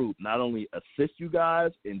this group not only assist you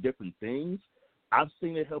guys in different things, I've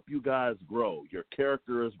seen it help you guys grow. Your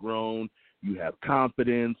character has grown. You have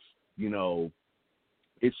confidence. You know,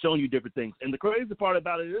 it's showing you different things. And the crazy part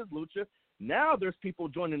about it is, Lucha, now there's people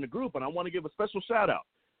joining the group, and I want to give a special shout-out.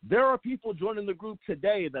 There are people joining the group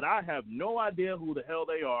today that I have no idea who the hell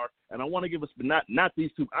they are, and I want to give not these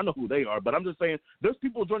two. I know who they are, but I'm just saying there's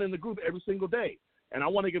people joining the group every single day, and I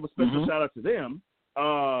want to give a special shout-out to them.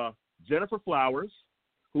 Jennifer Flowers,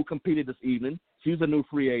 who competed this evening. She's a new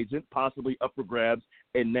free agent, possibly up for grabs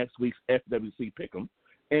in next week's FWC Pick'em.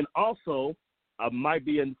 And also, might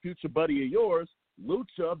be a future buddy of yours,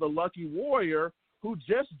 Lucha, the Lucky Warrior, who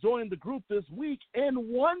just joined the group this week and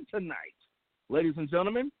won tonight. Ladies and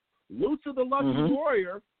gentlemen, Lucha, the Lucky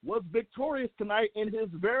Warrior, was victorious tonight in his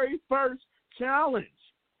very first challenge.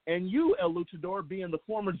 And you, El Luchador, being the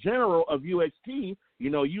former general of UXT, you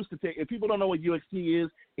know, used to take, if people don't know what UXT is,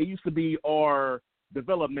 it used to be our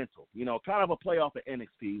developmental, you know, kind of a playoff at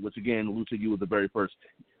NXT, which, again, Lucha, you was the very first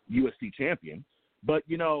UXT champion. But,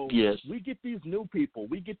 you know, we get these new people.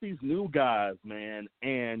 We get these new guys, man,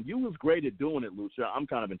 and you was great at doing it, Lucha. I'm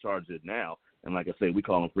kind of in charge of it now. And like I say, we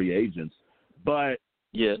call them free agents. But,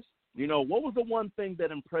 you know, what was the one thing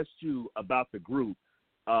that impressed you about the group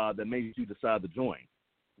that made you decide to join?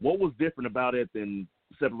 What was different about it than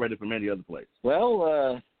separated from any other place?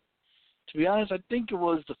 Well, to be honest, I think it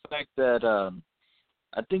was the fact that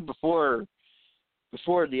I think before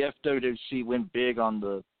the FWC went big on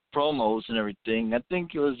the promos and everything, I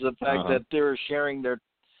think it was the fact that they were sharing their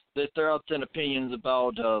outside opinions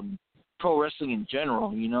about pro wrestling in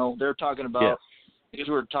general. You know, they're talking about, I guess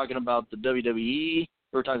we were talking about the WWE, we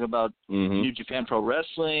were talking about New Japan Pro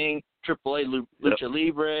Wrestling, AAA Lucha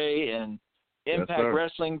Libre, and Impact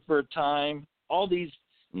Wrestling for a time. All these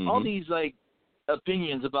like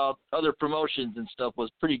opinions about other promotions and stuff was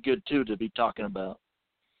pretty good too to be talking about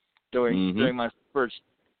during my first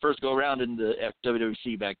first go around in the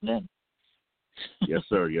FWWC back then. Yes,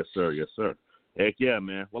 sir. Yes, sir. Yes, sir. Heck yeah,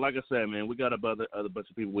 man. Well, like I said, man, we got a other bunch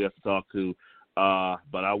of people we have to talk to.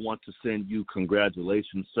 But I want to send you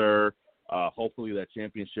congratulations, sir. Hopefully that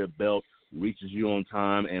championship belt reaches you on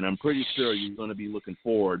time, and I'm pretty sure you're going to be looking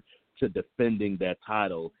forward to defending that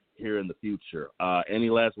title here in the future. Any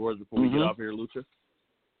last words before we get off here, Lucha?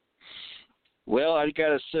 Well, I got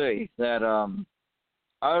to say that I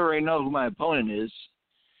already know who my opponent is,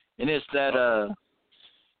 and it's that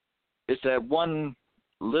one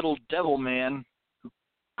little devil man who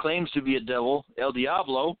claims to be a devil, El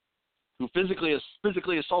Diablo, who physically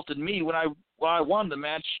assaulted me when I won the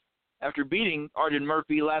match after beating Arden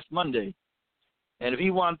Murphy last Monday. And if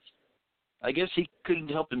he wants, I guess he couldn't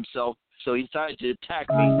help himself, so he decided to attack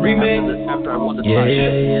me after I won the title.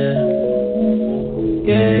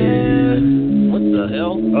 Yeah. What the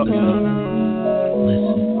hell?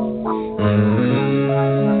 Listen.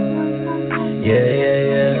 Yeah.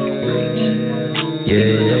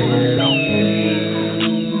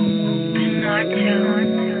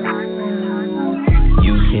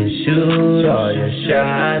 You can shoot all your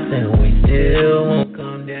shots and we still won't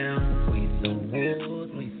come down. We some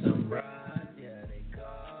wolves, we some rods, yeah, they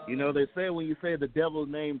call. You know, they say when you say the devil's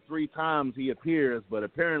name 3 times, he appears, but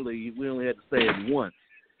apparently we only had to say it once.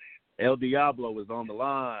 El Diablo is on the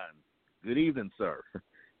line. Good evening, sir.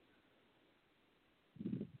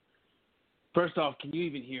 First off, can you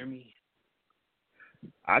even hear me?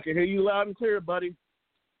 I can hear you loud and clear, buddy.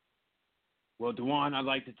 Well, Dewan, I'd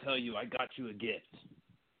like to tell you I got you a gift.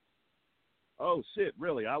 Oh, shit,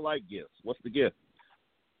 really? I like gifts. What's the gift?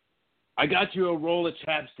 I got you a roll of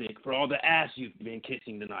chapstick for all the ass you've been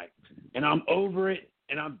kissing tonight. And I'm over it,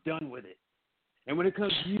 and I'm done with it. And when it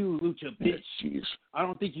comes to you, Lucha, bitch, I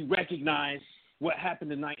don't think you recognize what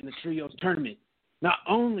happened tonight in the Trios tournament. Not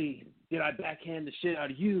only did I backhand the shit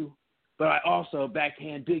out of you, but I also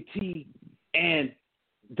backhand Big T and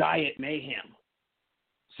Diet Mayhem.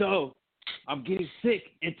 So I'm getting sick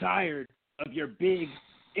and tired of your big,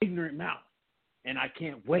 ignorant mouth. And I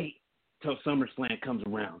can't wait till SummerSlam comes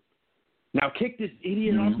around. Now kick this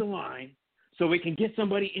idiot off the line so we can get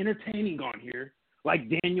somebody entertaining on here like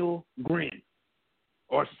Daniel Grin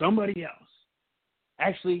or somebody else.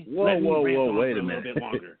 Actually, let me rant on wait for a a minute. little bit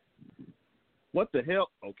longer. What the hell?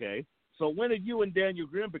 Okay. So when did you and Daniel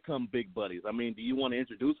Grimm become big buddies? I mean, do you want to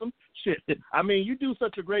introduce them? Shit. I mean, you do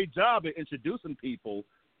such a great job at introducing people,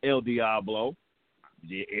 El Diablo.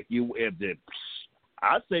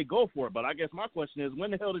 I'd say go for it, but I guess my question is,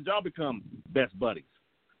 when the hell did y'all become best buddies?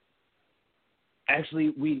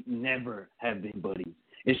 Actually, we never have been buddies.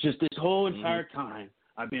 It's just this whole entire time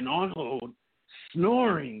I've been on hold,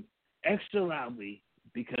 snoring extra loudly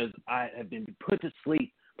because I have been put to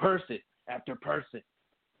sleep person after person.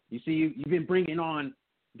 You see, you've been bringing on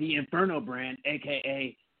the Inferno brand,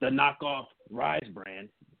 a.k.a. the knockoff Rise brand.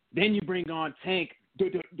 Then you bring on Tank,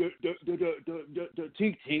 Tink,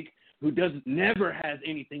 who never has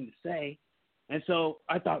anything to say. And so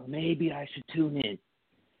I thought maybe I should tune in.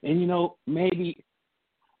 And, you know, maybe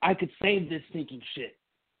I could save this thinking shit.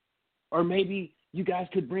 Or maybe you guys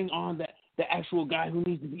could bring on the actual guy who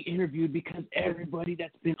needs to be interviewed, because everybody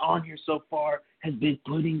that's been on here so far has been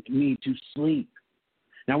putting me to sleep.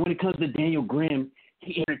 Now, when it comes to Daniel Grimm,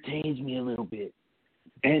 he entertains me a little bit.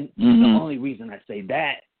 And the only reason I say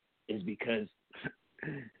that is because,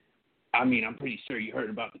 I mean, I'm pretty sure you heard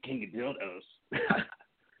about the King of Dildos.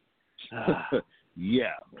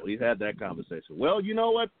 Yeah, we've had that conversation. Well, you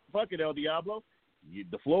know what? Fuck it, El Diablo.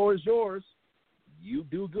 The floor is yours. You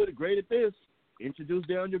do great at this. Introduce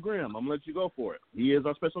Daniel Grimm. I'm going to let you go for it. He is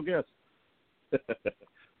our special guest.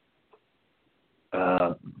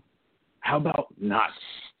 How about not,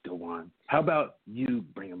 Dewan? How about you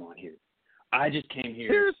bring him on here? I just came here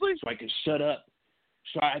Seriously? so I could shut up.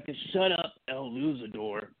 So I could shut up El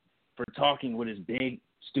Luchador for talking with his big,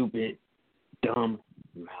 stupid, dumb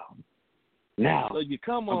mouth. Now, so you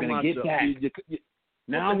come on, I'm going to get back.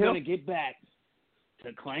 Now I'm hell? going to get back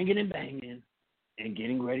to clanging and banging and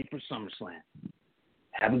getting ready for SummerSlam.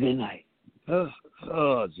 Have a good night.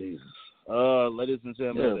 Oh, Jesus. Ladies and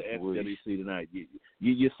gentlemen of the FWC tonight,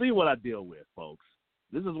 you see what I deal with, folks.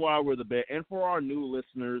 This is why we're the best. And for our new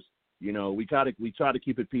listeners, you know, we try to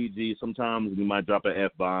keep it PG. Sometimes we might drop an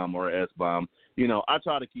F-bomb or an S-bomb. You know, I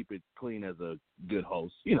try to keep it clean as a good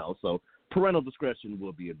host, you know, so parental discretion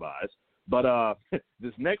will be advised. But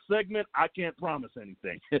this next segment, I can't promise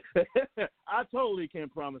anything. I totally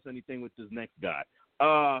can't promise anything with this next guy.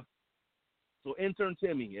 So intern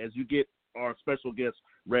Timmy, as you get our special guest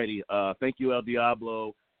ready, thank you, El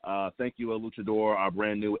Diablo. Thank you, Luchador, our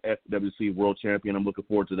brand new FWC World Champion. I'm looking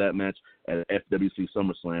forward to that match at FWC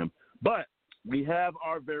SummerSlam. But we have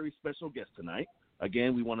our very special guest tonight.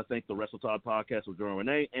 Again, we want to thank the WrestleTalk Podcast with Jordan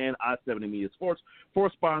Renee and I-70 Media Sports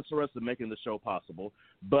for sponsoring us and making the show possible.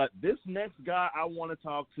 But this next guy I want to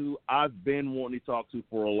talk to, I've been wanting to talk to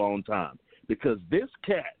for a long time, because this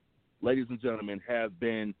cat, ladies and gentlemen, has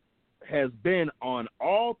been on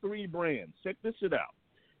all three brands. Check this shit out.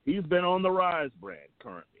 He's been on the Rise brand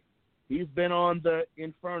currently. He's been on the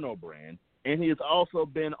Inferno brand, and he has also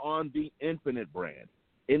been on the Infinite brand.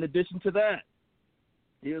 In addition to that,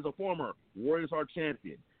 he is a former Warriors Heart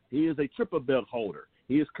champion. He is a triple belt holder.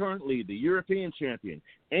 He is currently the European champion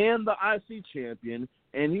and the IC champion,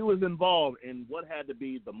 and he was involved in what had to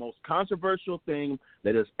be the most controversial thing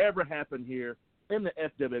that has ever happened here in the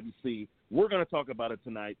FWC. We're going to talk about it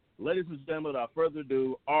tonight. Ladies and gentlemen, without further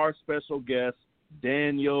ado, our special guest,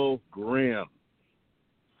 Daniel Grimm.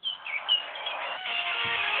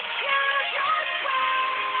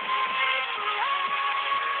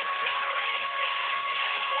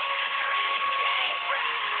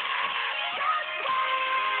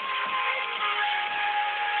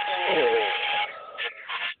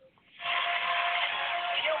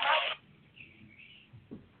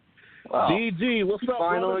 Wow. DG, what's up,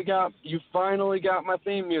 brother? You finally got my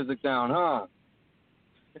theme music down, huh?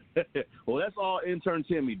 Well, that's all intern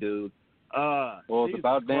Timmy, dude. Well, it's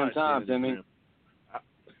about damn time, Timmy.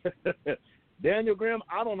 Daniel Grimm,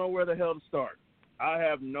 I don't know where the hell to start. I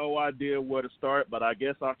have no idea where to start, but I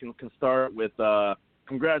guess I can start with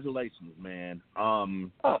congratulations, man.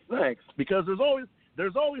 Oh, thanks. Because there's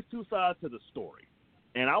always two sides to the story,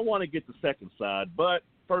 and I want to get the second side. But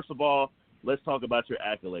first of all, let's talk about your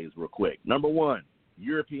accolades real quick. Number 1,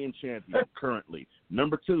 European champion currently.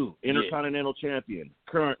 Number 2, Intercontinental champion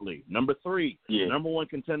currently. Number 3, number 1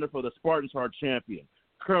 contender for the Spartans Heart champion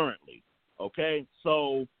currently. Okay,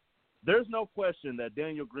 so there's no question that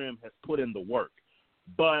Daniel Grimm has put in the work.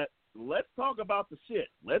 But let's talk about the shit.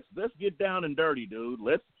 Let's get down and dirty, dude.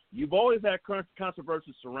 You've always had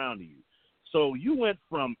controversy surrounding you. So you went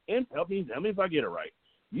from help me if I get it right.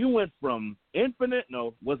 You went from Infinite.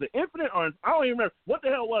 No, was it Infinite or I don't even remember. What the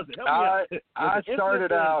hell was it? Help me out. I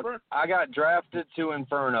started out. I got drafted to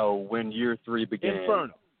Inferno when year 3 began.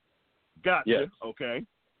 Inferno. Gotcha. Yes. Okay.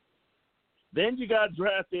 Then you got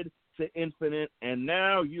drafted to Infinite, and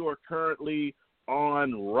now you are currently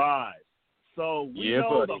on Rise. So we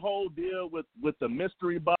know the whole deal with the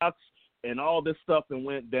mystery box and all this stuff that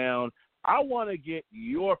went down. I want to get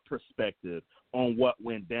your perspective on what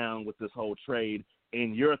went down with this whole trade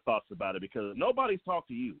and your thoughts about it, because nobody's talked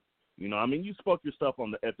to you. You know, I mean, you spoke your stuff on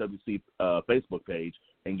the FWC Facebook page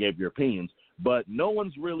and gave your opinions, but no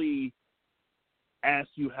one's really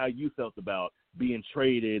asked you how you felt about being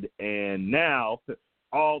traded, and now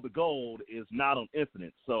all the gold is not on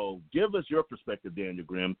Infinite. So give us your perspective, Daniel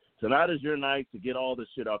Grimm. Tonight is your night to get all this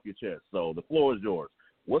shit off your chest. So the floor is yours.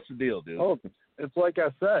 What's the deal, dude? Oh, it's like I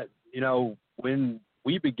said, you know, when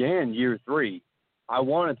we began year 3, I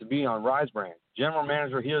wanted to be on Rise brand. General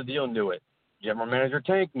Manager Heel Deal knew it. General Manager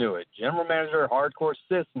Tank knew it. General Manager Hardcore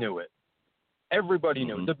Sith knew it. Everybody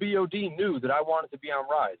knew it. The BOD knew that I wanted to be on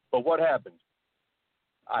Rise. But what happened?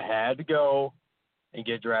 I had to go and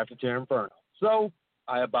get drafted to Inferno. So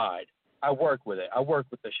I abide. I work with it. I work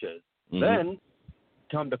with the shiz. Then,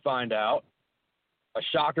 come to find out, a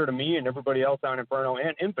shocker to me and everybody else on Inferno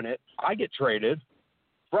and Infinite, I get traded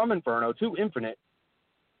from Inferno to Infinite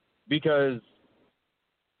because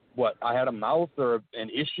I had a mouth or an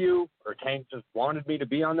issue, or Tank just wanted me to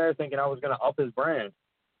be on there thinking I was going to up his brand,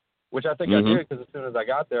 which I think I did, because as soon as I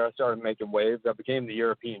got there, I started making waves. I became the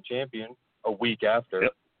European champion a week after.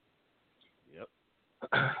 Yep.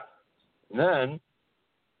 And then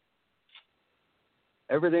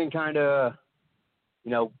everything kind of,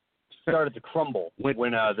 started to crumble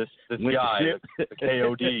when this guy, the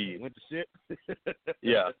KOD, went to shit.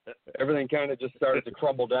 Yeah, everything kind of just started to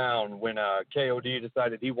crumble down when KOD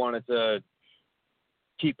decided he wanted to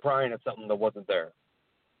keep prying at something that wasn't there.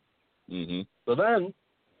 So then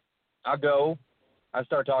I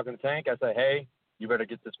start talking to Tank. I say, hey, you better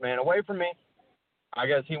get this man away from me. I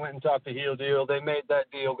guess he went and talked to Heel Deal. They made that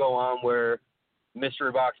deal go on where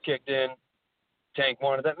mystery box kicked in. Tank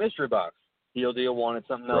wanted that mystery box. Heel Deal wanted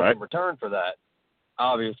something else in return for that.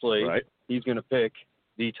 Obviously, he's going to pick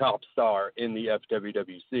the top star in the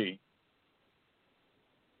FWWC.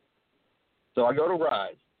 So I go to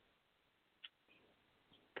Rise.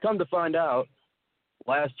 Come to find out,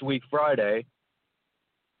 last week, Friday,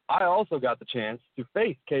 I also got the chance to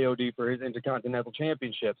face KOD for his Intercontinental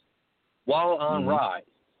Championships while on Rise.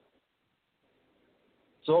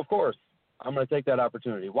 So, of course, I'm going to take that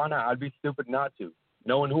opportunity. Why not? I'd be stupid not to.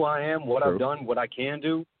 Knowing who I am, what I've done, what I can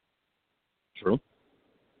do. True.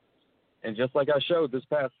 And just like I showed this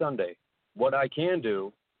past Sunday, what I can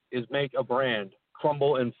do is make a brand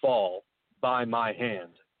crumble and fall by my hand.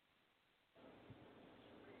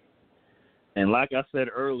 And like I said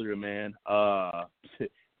earlier, man,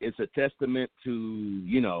 it's a testament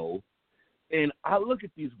to, and I look at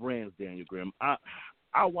these brands, Daniel Grimm.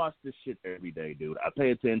 I watch this shit every day, dude. I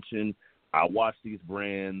pay attention. I watch these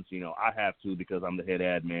brands. I have to because I'm the head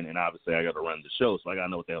admin, and obviously I got to run the show, so I got to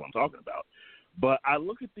know what the hell I'm talking about. But I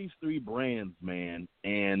look at these three brands, man,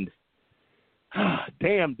 and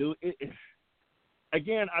damn, dude.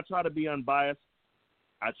 Again, I try to be unbiased.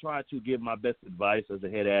 I try to give my best advice as a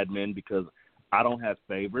head admin because I don't have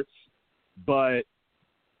favorites. But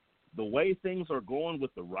the way things are going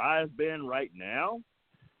with the Rise band right now,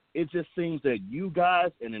 it just seems that you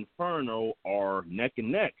guys and Inferno are neck and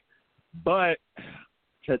neck. But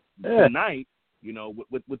tonight,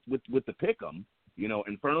 with the pick'em,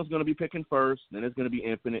 Inferno's going to be picking first, then it's going to be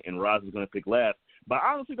Infinite, and Rise is going to pick last. But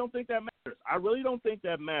I honestly don't think that matters. I really don't think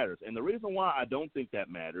that matters. And the reason why I don't think that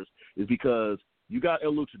matters is because you got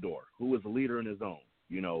El Luchador, who is a leader in his own,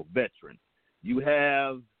 veteran. You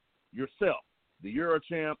have yourself, the Euro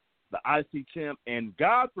champ, the IC champ, and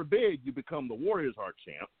God forbid you become the Warriors Heart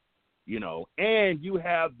champ, and you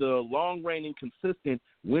have the long-reigning, consistent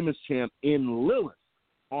women's champ in Lilith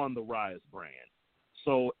on the Rise brand.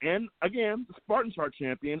 So, and again, the Spartans Heart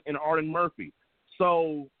champion in Arden Murphy.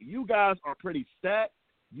 So you guys are pretty stacked.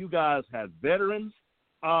 You guys have veterans.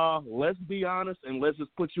 Let's be honest, and let's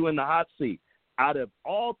just put you in the hot seat. Out of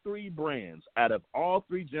all three brands, out of all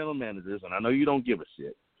three general managers, and I know you don't give a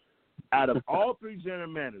shit, out of all three general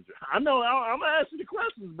managers, I know I'm going to ask you the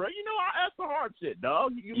questions, bro. I ask the hard shit,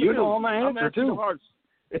 dog. You know I'm going to answer, too.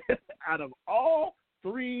 Out of all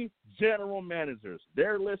three general managers,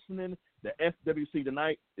 they're listening. The FWC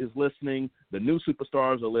Tonight is listening. The new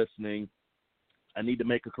superstars are listening. I need to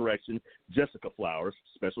make a correction. Jessica Flowers,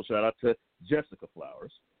 special shout out to Jessica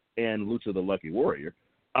Flowers and Lucha the Lucky Warrior.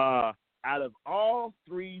 Out of all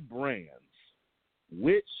three brands,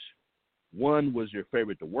 which one was your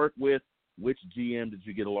favorite to work with? Which GM did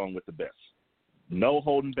you get along with the best? No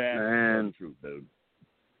holding back. Man. No truth, dude.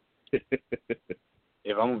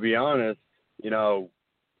 If I'm going to be honest,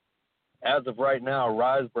 as of right now,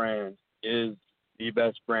 Rise brand is the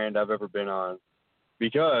best brand I've ever been on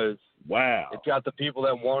because it's got the people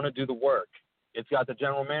that want to do the work. It's got the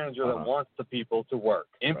general manager that wants the people to work.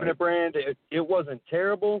 Infinite brand, it wasn't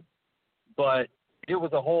terrible, but it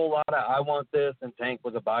was a whole lot of I want this, and Tank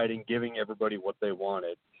was abiding, giving everybody what they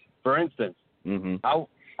wanted. For instance, how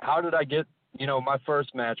did I get, my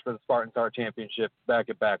first match for the Spartan Star Championship back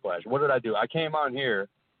at Backlash? What did I do? I came on here,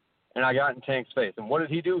 and I got in Tank's face. And what did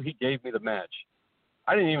he do? He gave me the match.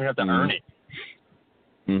 I didn't even have to earn it.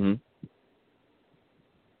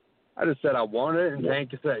 I just said I wanted it, and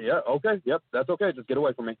Tank just said, yeah, okay, yep, that's okay. Just get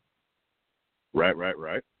away from me. Right.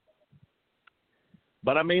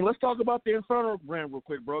 But, let's talk about the Inferno brand real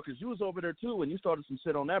quick, bro, because you was over there, too, and you started some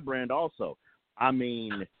shit on that brand also. I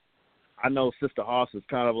know Sister Hoss is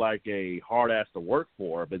kind of like a hard ass to work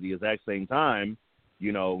for, but at the exact same time,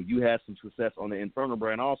 you had some success on the Inferno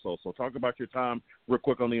brand also. So talk about your time real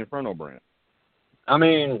quick on the Inferno brand.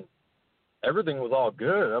 Everything was all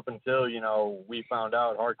good up until, we found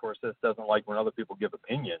out Hardcore Sis doesn't like when other people give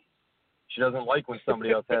opinions. She doesn't like when somebody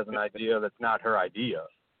else has an idea that's not her idea.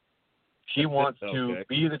 She wants to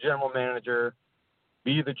be the general manager,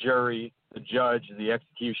 be the jury, the judge, the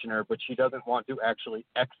executioner, but she doesn't want to actually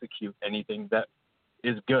execute anything that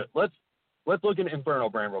is good. Let's look at Inferno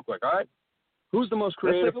brand real quick, all right? Who's the most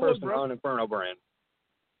creative person on Inferno brand?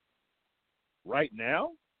 Right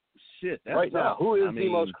now? Shit. That's right now. Who is the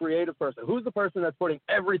most creative person? Who's the person that's putting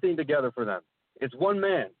everything together for them? It's one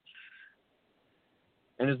man.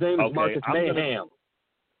 And his name is Marcus Mayhem.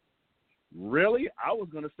 Really? I was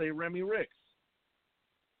going to say Remy Ricks.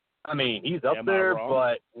 He's up there,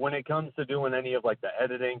 but when it comes to doing any of, the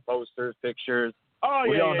editing, posters, pictures,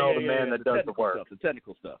 we all know the man that does the work. The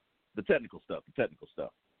technical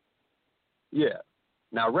stuff. Yeah.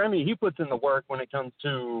 Now, Remy, he puts in the work when it comes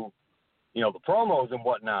to, the promos and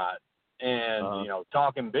whatnot, and,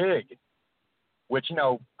 talking big, which,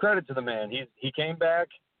 credit to the man. He came back,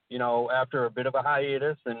 after a bit of a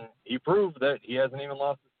hiatus, and he proved that he hasn't even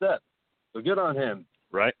lost a step. So good on him.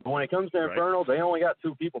 Right. But when it comes to Inferno, they only got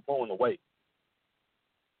two people pulling the weight.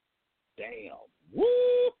 Damn.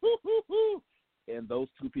 Woo! And those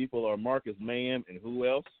two people are Marcus Mayhem and who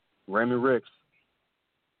else? Remy Ricks.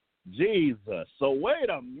 Jesus. So wait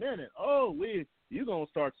a minute. Oh, you gonna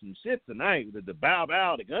start some shit tonight with the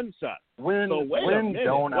bow, the gunshot. When minute.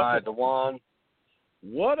 don't I, Dewan?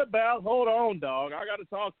 What about? Hold on, dog. I got to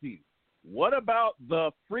talk to you. What about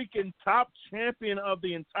the freaking top champion of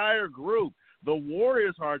the entire group, the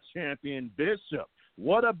Warriors Heart champion, Bishop?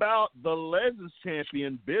 What about the Legends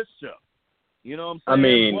champion, Bishop? You know what I'm saying?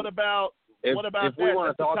 I mean, what about if we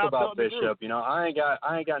want to talk top about belt in the Bishop, you know, I ain't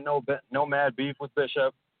got no mad beef with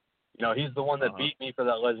Bishop. You know, he's the one that beat me for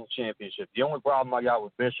that Legends championship. The only problem I got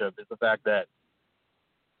with Bishop is the fact that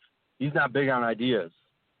he's not big on ideas.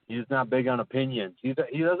 He's not big on opinions. He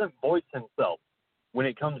doesn't voice himself when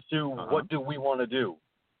it comes to what do we want to do.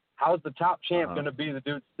 How's the top champ going to be the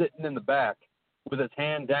dude sitting in the back with his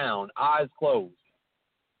hand down, eyes closed?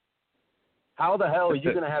 How the hell are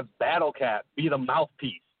you going to have Battle Cat be the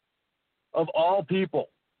mouthpiece of all people?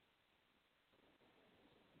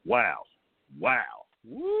 Wow.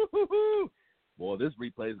 Woo-hoo-hoo. Boy, this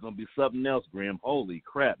replay is going to be something else, Graham. Holy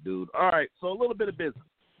crap, dude. All right, so a little bit of business.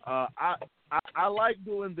 I like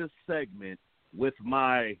doing this segment with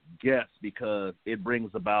my guests because it brings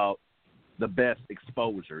about the best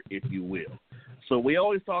exposure, if you will. So we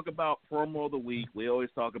always talk about promo of the week. We always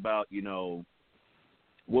talk about, you know,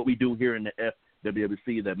 what we do here in the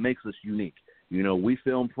FWWC that makes us unique. You know, we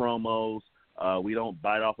film promos. We don't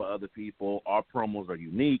bite off of other people. Our promos are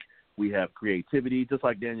unique. We have creativity, just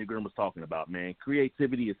like Daniel Grimm was talking about, man.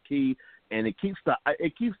 Creativity is key, and it keeps the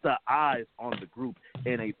eyes on the group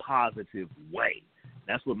in a positive way.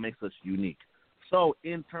 That's what makes us unique. So,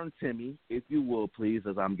 intern Timmy, if you will, please,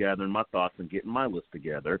 as I'm gathering my thoughts and getting my list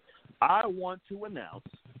together, I want to announce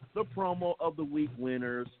the promo of the week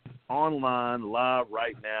winners online, live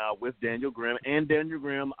right now with Daniel Grimm. And Daniel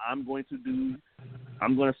Grimm, I'm going to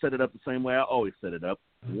set it up the same way I always set it up.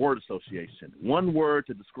 Word association. One word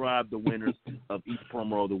to describe the winners of each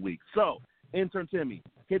promo of the week. So, intern Timmy,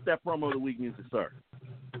 hit that promo of the week music, sir.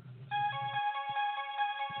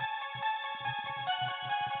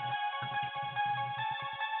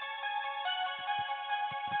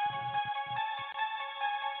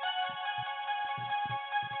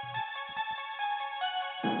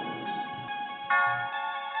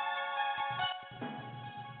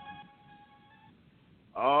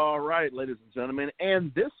 All right, ladies and gentlemen,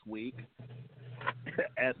 and this week,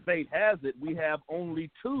 as fate has it, we have only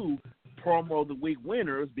 2 promo of the week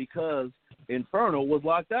winners because Inferno was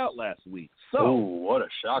locked out last week. So, ooh, what a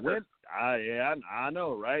shocker! I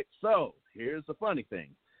know, right? So here's the funny thing: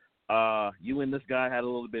 you and this guy had a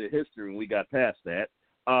little bit of history, and we got past that.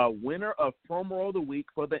 Winner of promo of the week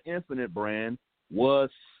for the Infinite brand was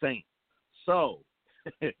Saint. So,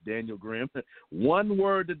 Daniel Grimm, one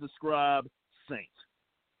word to describe Saint.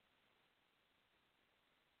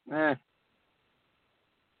 Eh.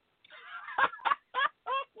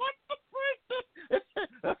 What the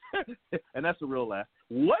freak? And that's a real laugh.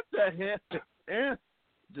 What the heck?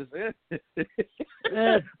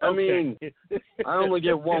 I mean, I only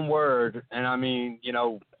get one word, and I mean, you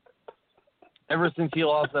know, ever since he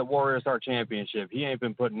lost that Warriors Heart championship, he ain't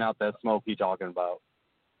been putting out that smoke he talking about.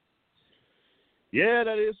 Yeah,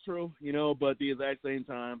 that is true, you know, but at the exact same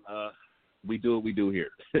time, we do what we do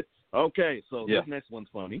here. Okay, so This next one's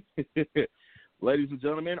funny. Ladies and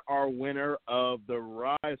gentlemen, our winner of the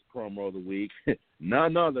Rise promo of the week,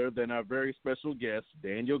 none other than our very special guest,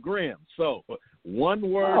 Daniel Grimm. So, one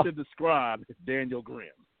word to describe Daniel Grimm.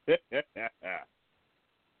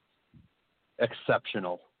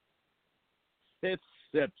 Exceptional.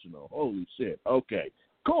 Exceptional. Holy shit. Okay,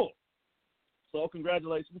 cool. So,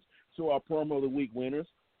 congratulations to our promo of the week winners.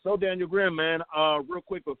 So, Daniel Grimm, man, real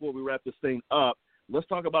quick before we wrap this thing up, let's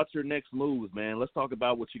talk about your next moves, man. Let's talk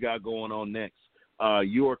about what you got going on next.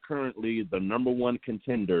 You are currently the #1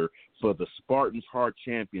 contender for the Spartans Heart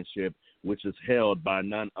Championship, which is held by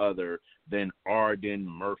none other than Arden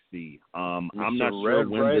Murphy. I'm not sure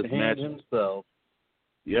when this match himself.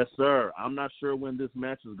 Yes, sir. I'm not sure when this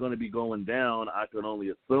match is going to be going down. I can only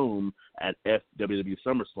assume at FWW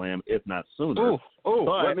SummerSlam, if not sooner.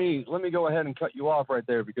 Let me go ahead and cut you off right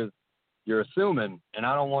there because you're assuming, and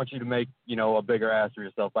I don't want you to make, you know, a bigger ass of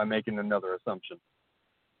yourself by making another assumption.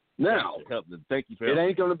 Now, thank you for it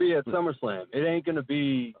ain't going to be at SummerSlam. It ain't going to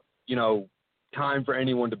be, you know, time for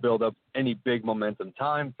anyone to build up any big momentum,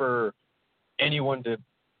 time for anyone to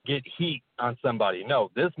get heat on somebody.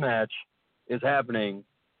 No, this match is happening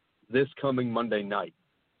this coming Monday night.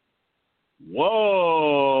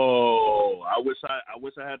 Whoa! I wish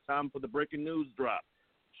I had time for the breaking news drop.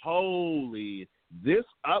 Holy, this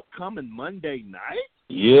upcoming Monday night?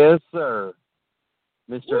 Yes, sir.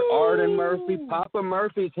 Mr. Arden Murphy, Papa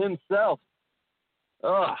Murphy's himself.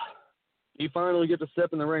 he finally gets to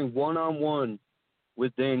step in the ring one-on-one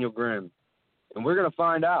with Daniel Grimm. And we're going to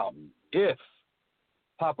find out if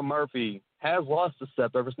Papa Murphy has lost a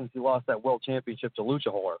step ever since he lost that world championship to Lucha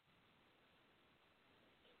Horror.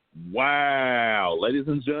 Wow. Ladies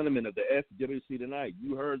and gentlemen of the FWC Tonight,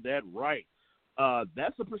 you heard that right.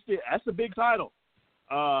 That's a big title.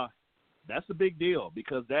 That's a big deal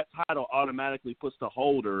because that title automatically puts the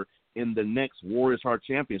holder in the next Warriors Heart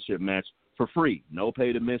Championship match for free. No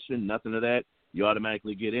paid admission, nothing of that. You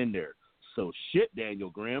automatically get in there. So shit, Daniel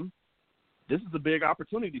Grimm, this is a big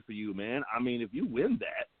opportunity for you, man. I mean, if you win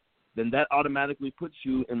that, then that automatically puts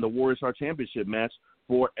you in the Warriors Heart Championship match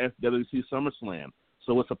for FWC SummerSlam.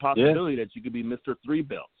 So it's a possibility that you could be Mr. Three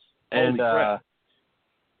Belts. And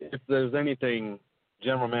if there's anything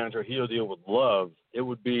General Manager Heel Deal would love, it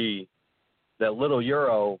would be that Little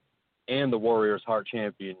Euro and the Warriors Heart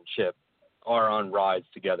Championship are on rides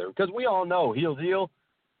together. Because we all know Heel Deal,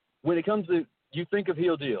 when it comes to, you think of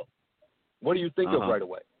Heel Deal, what do you think of right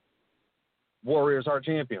away? Warriors Heart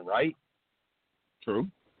Champion, right? True.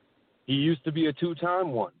 He used to be a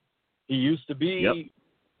two-time one. He used to be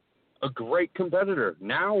a great competitor.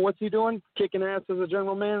 Now what's he doing? Kicking ass as a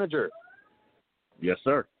general manager. Yes,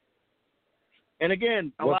 sir. And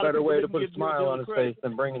again, what better way to put a smile on his face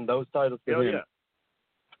than bringing those titles to him? Yeah.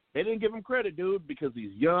 They didn't give him credit, dude, because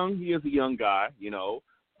he's young. He is a young guy,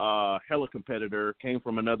 hella competitor, came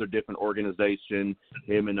from another different organization.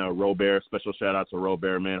 Him and Robert, special shout out to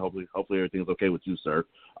Robert, man. Hopefully everything's okay with you, sir.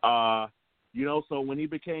 So when he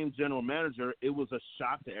became general manager, it was a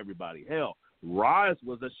shock to everybody. Hell, Rise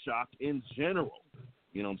was a shock in general.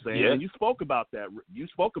 You know what I'm saying? Yeah. And you spoke about that. You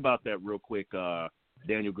spoke about that real quick,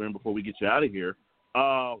 Daniel Grimm, before we get you out of here.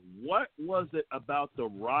 What was it about the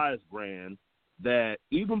Rise brand that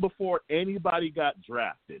even before anybody got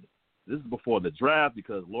drafted, this is before the draft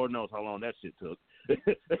because Lord knows how long that shit took.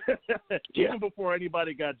 Even before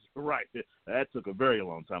anybody got right, that took a very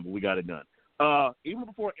long time, but we got it done. Even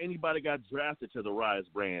before anybody got drafted to the Rise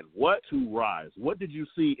brand, what did you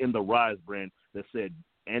see in the Rise brand that said,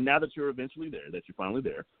 and now that you're eventually there, that you're finally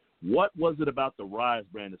there, what was it about the Rise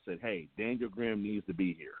brand that said, hey, Daniel Grimm needs to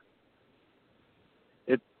be here?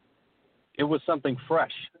 It was something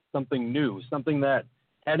fresh, something new, something that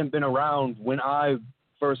hadn't been around when I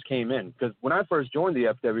first came in. Because when I first joined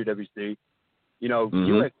the FWWC,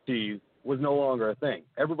 UXT was no longer a thing.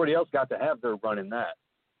 Everybody else got to have their run in that.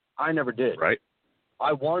 I never did. Right.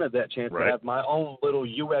 I wanted that chance to have my own little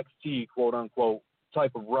UXT, quote-unquote,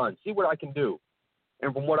 type of run, see what I can do.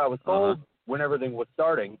 And from what I was told when everything was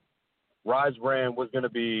starting, Rise brand was going to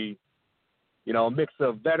be, a mix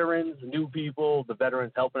of veterans, new people, the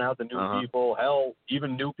veterans helping out the new people, hell,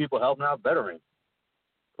 even new people helping out veterans.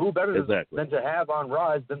 Who better than to have on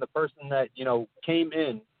Rise than the person that, came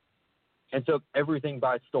in and took everything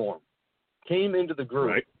by storm, came into the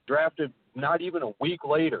group, drafted not even a week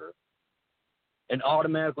later, and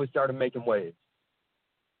automatically started making waves.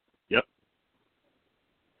 Yep.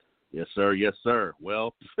 Yes, sir. Yes, sir.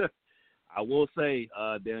 Well, I will say,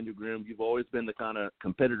 Daniel Grimm, you've always been the kind of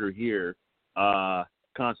competitor here,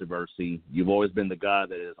 controversy. You've always been the guy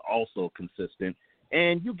that is also consistent,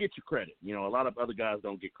 and you get your credit. A lot of other guys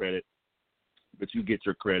don't get credit, but you get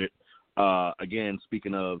your credit. Again,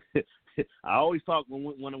 speaking of, I always talk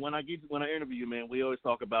when I interview you, man. We always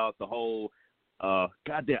talk about the whole.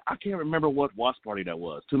 Goddamn, I can't remember what watch party that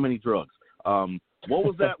was. Too many drugs. What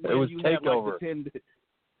was that? It was Takeover.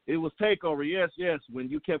 It was Takeover. Yes. When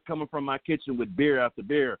you kept coming from my kitchen with beer after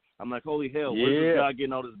beer, I'm like, holy hell, where's this guy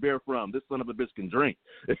getting all this beer from? This son of a bitch can drink.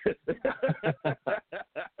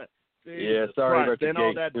 Sorry about then your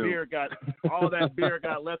all that beer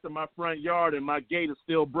got left in my front yard, and my gate is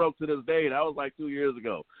still broke to this day. That was like 2 years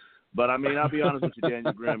ago. But, I mean, I'll be honest with you,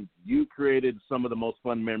 Daniel Grimm. You created some of the most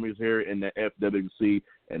fun memories here in the FWC,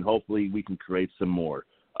 and hopefully we can create some more.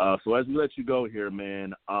 So as we let you go here,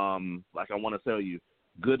 man, I want to tell you,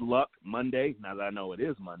 good luck Monday, now that I know it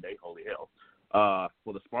is Monday, holy hell,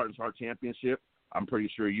 for the Spartans Heart Championship. I'm pretty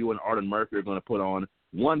sure you and Arden Murphy are going to put on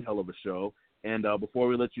one hell of a show. And before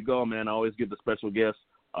we let you go, man, I always give the special guest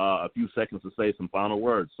a few seconds to say some final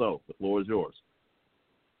words. So the floor is yours.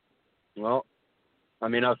 Well, I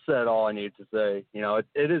mean, I've said all I need to say.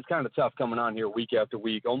 It is kind of tough coming on here week after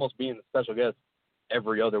week, almost being the special guest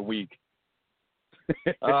every other week.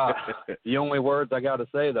 The only words I got to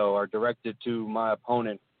say, though, are directed to my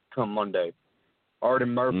opponent come Monday. Arden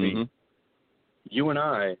Murphy, you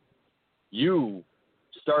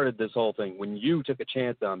started this whole thing when you took a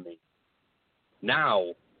chance on me.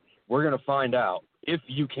 Now we're going to find out if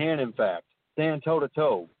you can, in fact, stand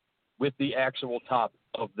toe-to-toe with the actual top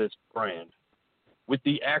of this brand, with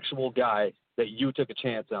the actual guy that you took a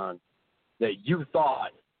chance on that you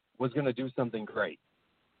thought was going to do something great.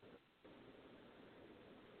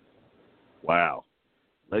 Wow.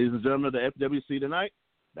 Ladies and gentlemen of the FWC tonight,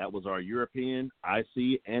 that was our European,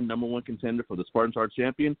 IC, and number one contender for the Spartan Heart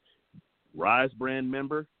champion, Rise brand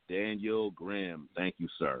member, Daniel Grimm. Thank you,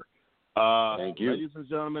 sir. Thank you. Ladies and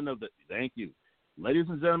gentlemen of the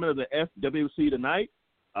FWC tonight,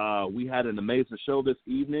 we had an amazing show this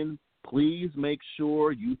evening. Please make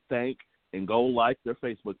sure you thank and go like their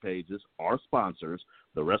Facebook pages, our sponsors,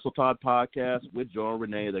 the Wrestle Talk Podcast with Joe and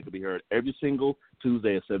Renee, that can be heard every single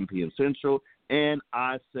Tuesday at 7 p.m. Central, and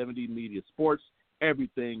I-70 Media Sports,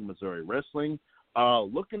 everything Missouri Wrestling.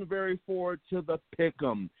 Looking very forward to the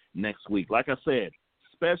Pick'em next week. Like I said,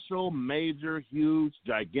 special, major, huge,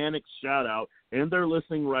 gigantic shout-out, and they're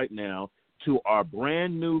listening right now, to our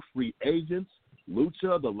brand new free agents,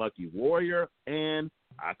 Lucha, the Lucky Warrior, and,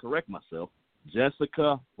 I correct myself,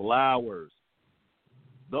 Jessica Flowers.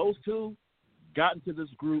 Those two got into this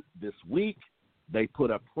group this week. They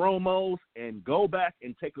put up promos, and go back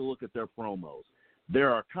and take a look at their promos.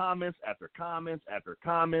 There are comments after comments after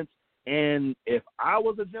comments, and if I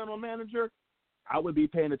was a general manager, I would be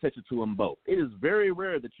paying attention to them both. It is very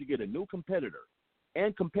rare that you get a new competitor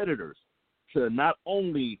and competitors to not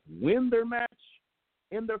only win their match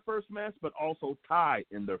in their first match, but also tie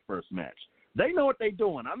in their first match. They know what they're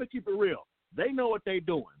doing. I'm going to keep it real. They know what they're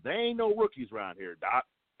doing. They ain't no rookies around here, Doc,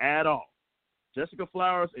 at all. Jessica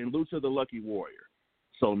Flowers and Lucha the Lucky Warrior.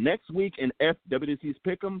 So next week in FWC's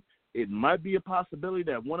Pick'em, it might be a possibility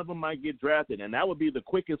that one of them might get drafted, and that would be the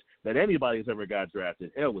quickest that anybody's ever got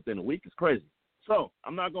drafted. Hell, within a week. It's crazy. So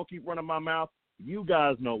I'm not going to keep running my mouth. You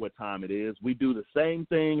guys know what time it is. We do the same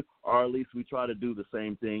thing, or at least we try to do the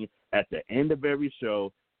same thing at the end of every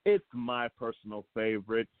show. It's my personal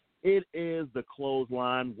favorite. It is the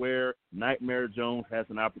clothesline where Nightmare Jones has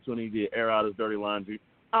an opportunity to air out his dirty laundry.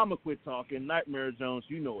 I'm going to quit talking. Nightmare Jones,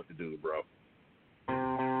 you know what to do, bro.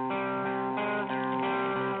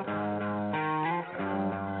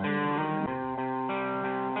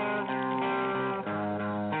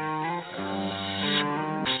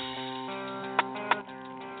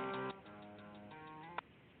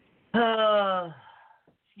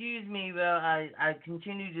 Excuse me, well, I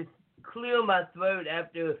continue to clear my throat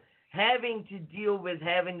after having to deal with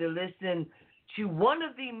having to listen to one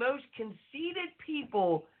of the most conceited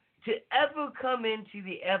people to ever come into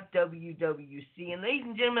the FWWC. And ladies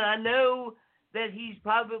and gentlemen, I know that he's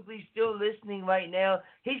probably still listening right now.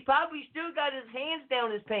 He's probably still got his hands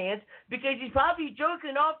down his pants because he's probably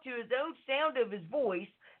jerking off to his own sound of his voice.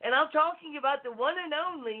 And I'm talking about the one and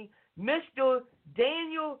only Mr.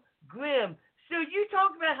 Daniel Grimm. So you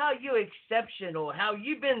talk about how you're exceptional, how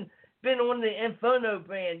you've been on the Inferno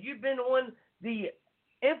brand, you've been on the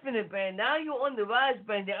Infinite brand, now you're on the Rise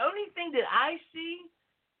brand. The only thing that I see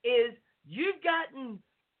is you've gotten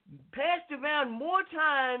passed around more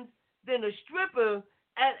times than a stripper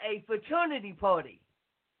at a fraternity party.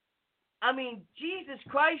 I mean, Jesus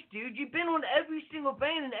Christ, dude, you've been on every single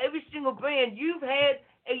brand, and every single brand you've had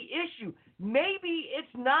a issue. Maybe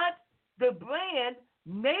it's not the brand,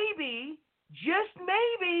 maybe, just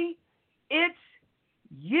maybe, it's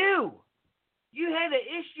you. You had an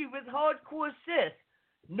issue with Hardcore Sis.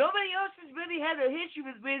 Nobody else has really had an issue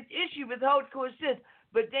with Hardcore Sis,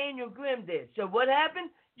 but Daniel Grimm did. So what happened?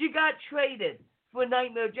 You got traded for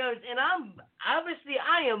Nightmare Jones, and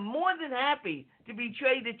I am more than happy to be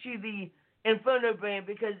traded to the Inferno brand,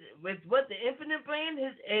 because with what the Infinite brand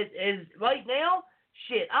is right now,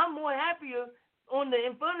 shit, I'm more happier on the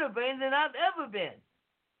Inferno brand than I've ever been.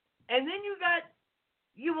 And then you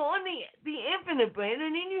were on the Infinite brand,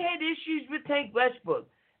 and then you had issues with Tank Westbrook,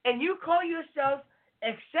 and you call yourself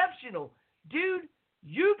exceptional. Dude,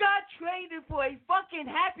 you got traded for a fucking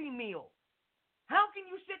Happy Meal. How can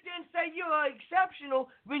you sit there and say you are exceptional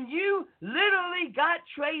when you literally got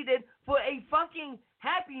traded for a fucking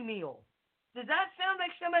Happy Meal? Does that sound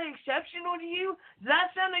like somebody exceptional to you? Does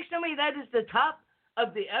that sound like somebody that is the top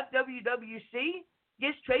of the FWWC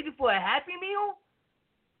gets traded for a Happy Meal?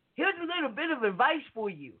 Here's a little bit of advice for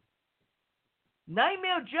you.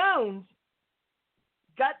 Nightmare Jones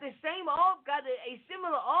got a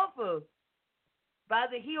similar offer by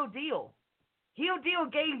the Heel Deal. Heel Deal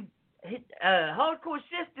gave Hardcore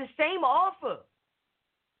Sis the same offer.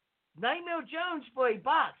 Nightmare Jones for a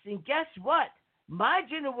box. And guess what? My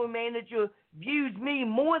general manager views me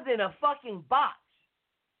more than a fucking box.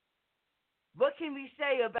 What can we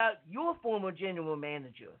say about your former general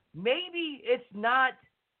manager? Maybe it's not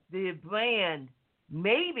the brand.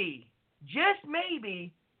 Maybe, just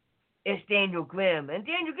maybe, it's Daniel Grimm. And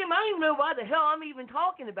Daniel Grimm, I don't even know why the hell I'm even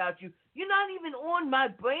talking about you. You're not even on my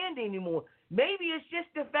brand anymore. Maybe it's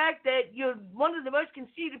just the fact that you're one of the most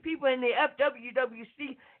conceited people in the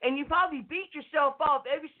FWWC, and you probably beat yourself off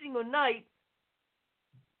every single night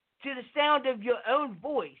to the sound of your own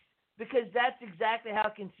voice, because that's exactly how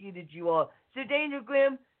conceited you are. So, Daniel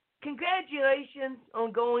Grimm, congratulations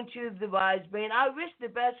on going to the Rise Band. I wish the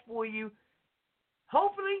best for you.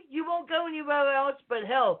 Hopefully, you won't go anywhere else, but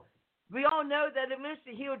hell, we all know that if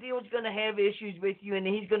Mr. Heel Deal is going to have issues with you, and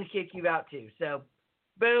he's going to kick you out too. So,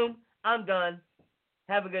 boom, I'm done.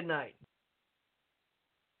 Have a good night.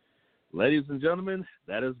 Ladies and gentlemen,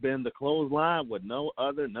 that has been the Clothesline with none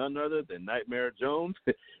other than Nightmare Jones.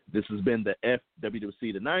 This has been the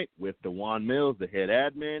FWC Tonight with DeJuan Mills, the head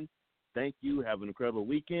admin. Thank you. Have an incredible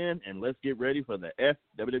weekend, and let's get ready for the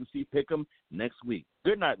FWC Pick'em next week.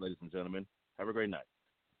 Good night, ladies and gentlemen. Have a great night.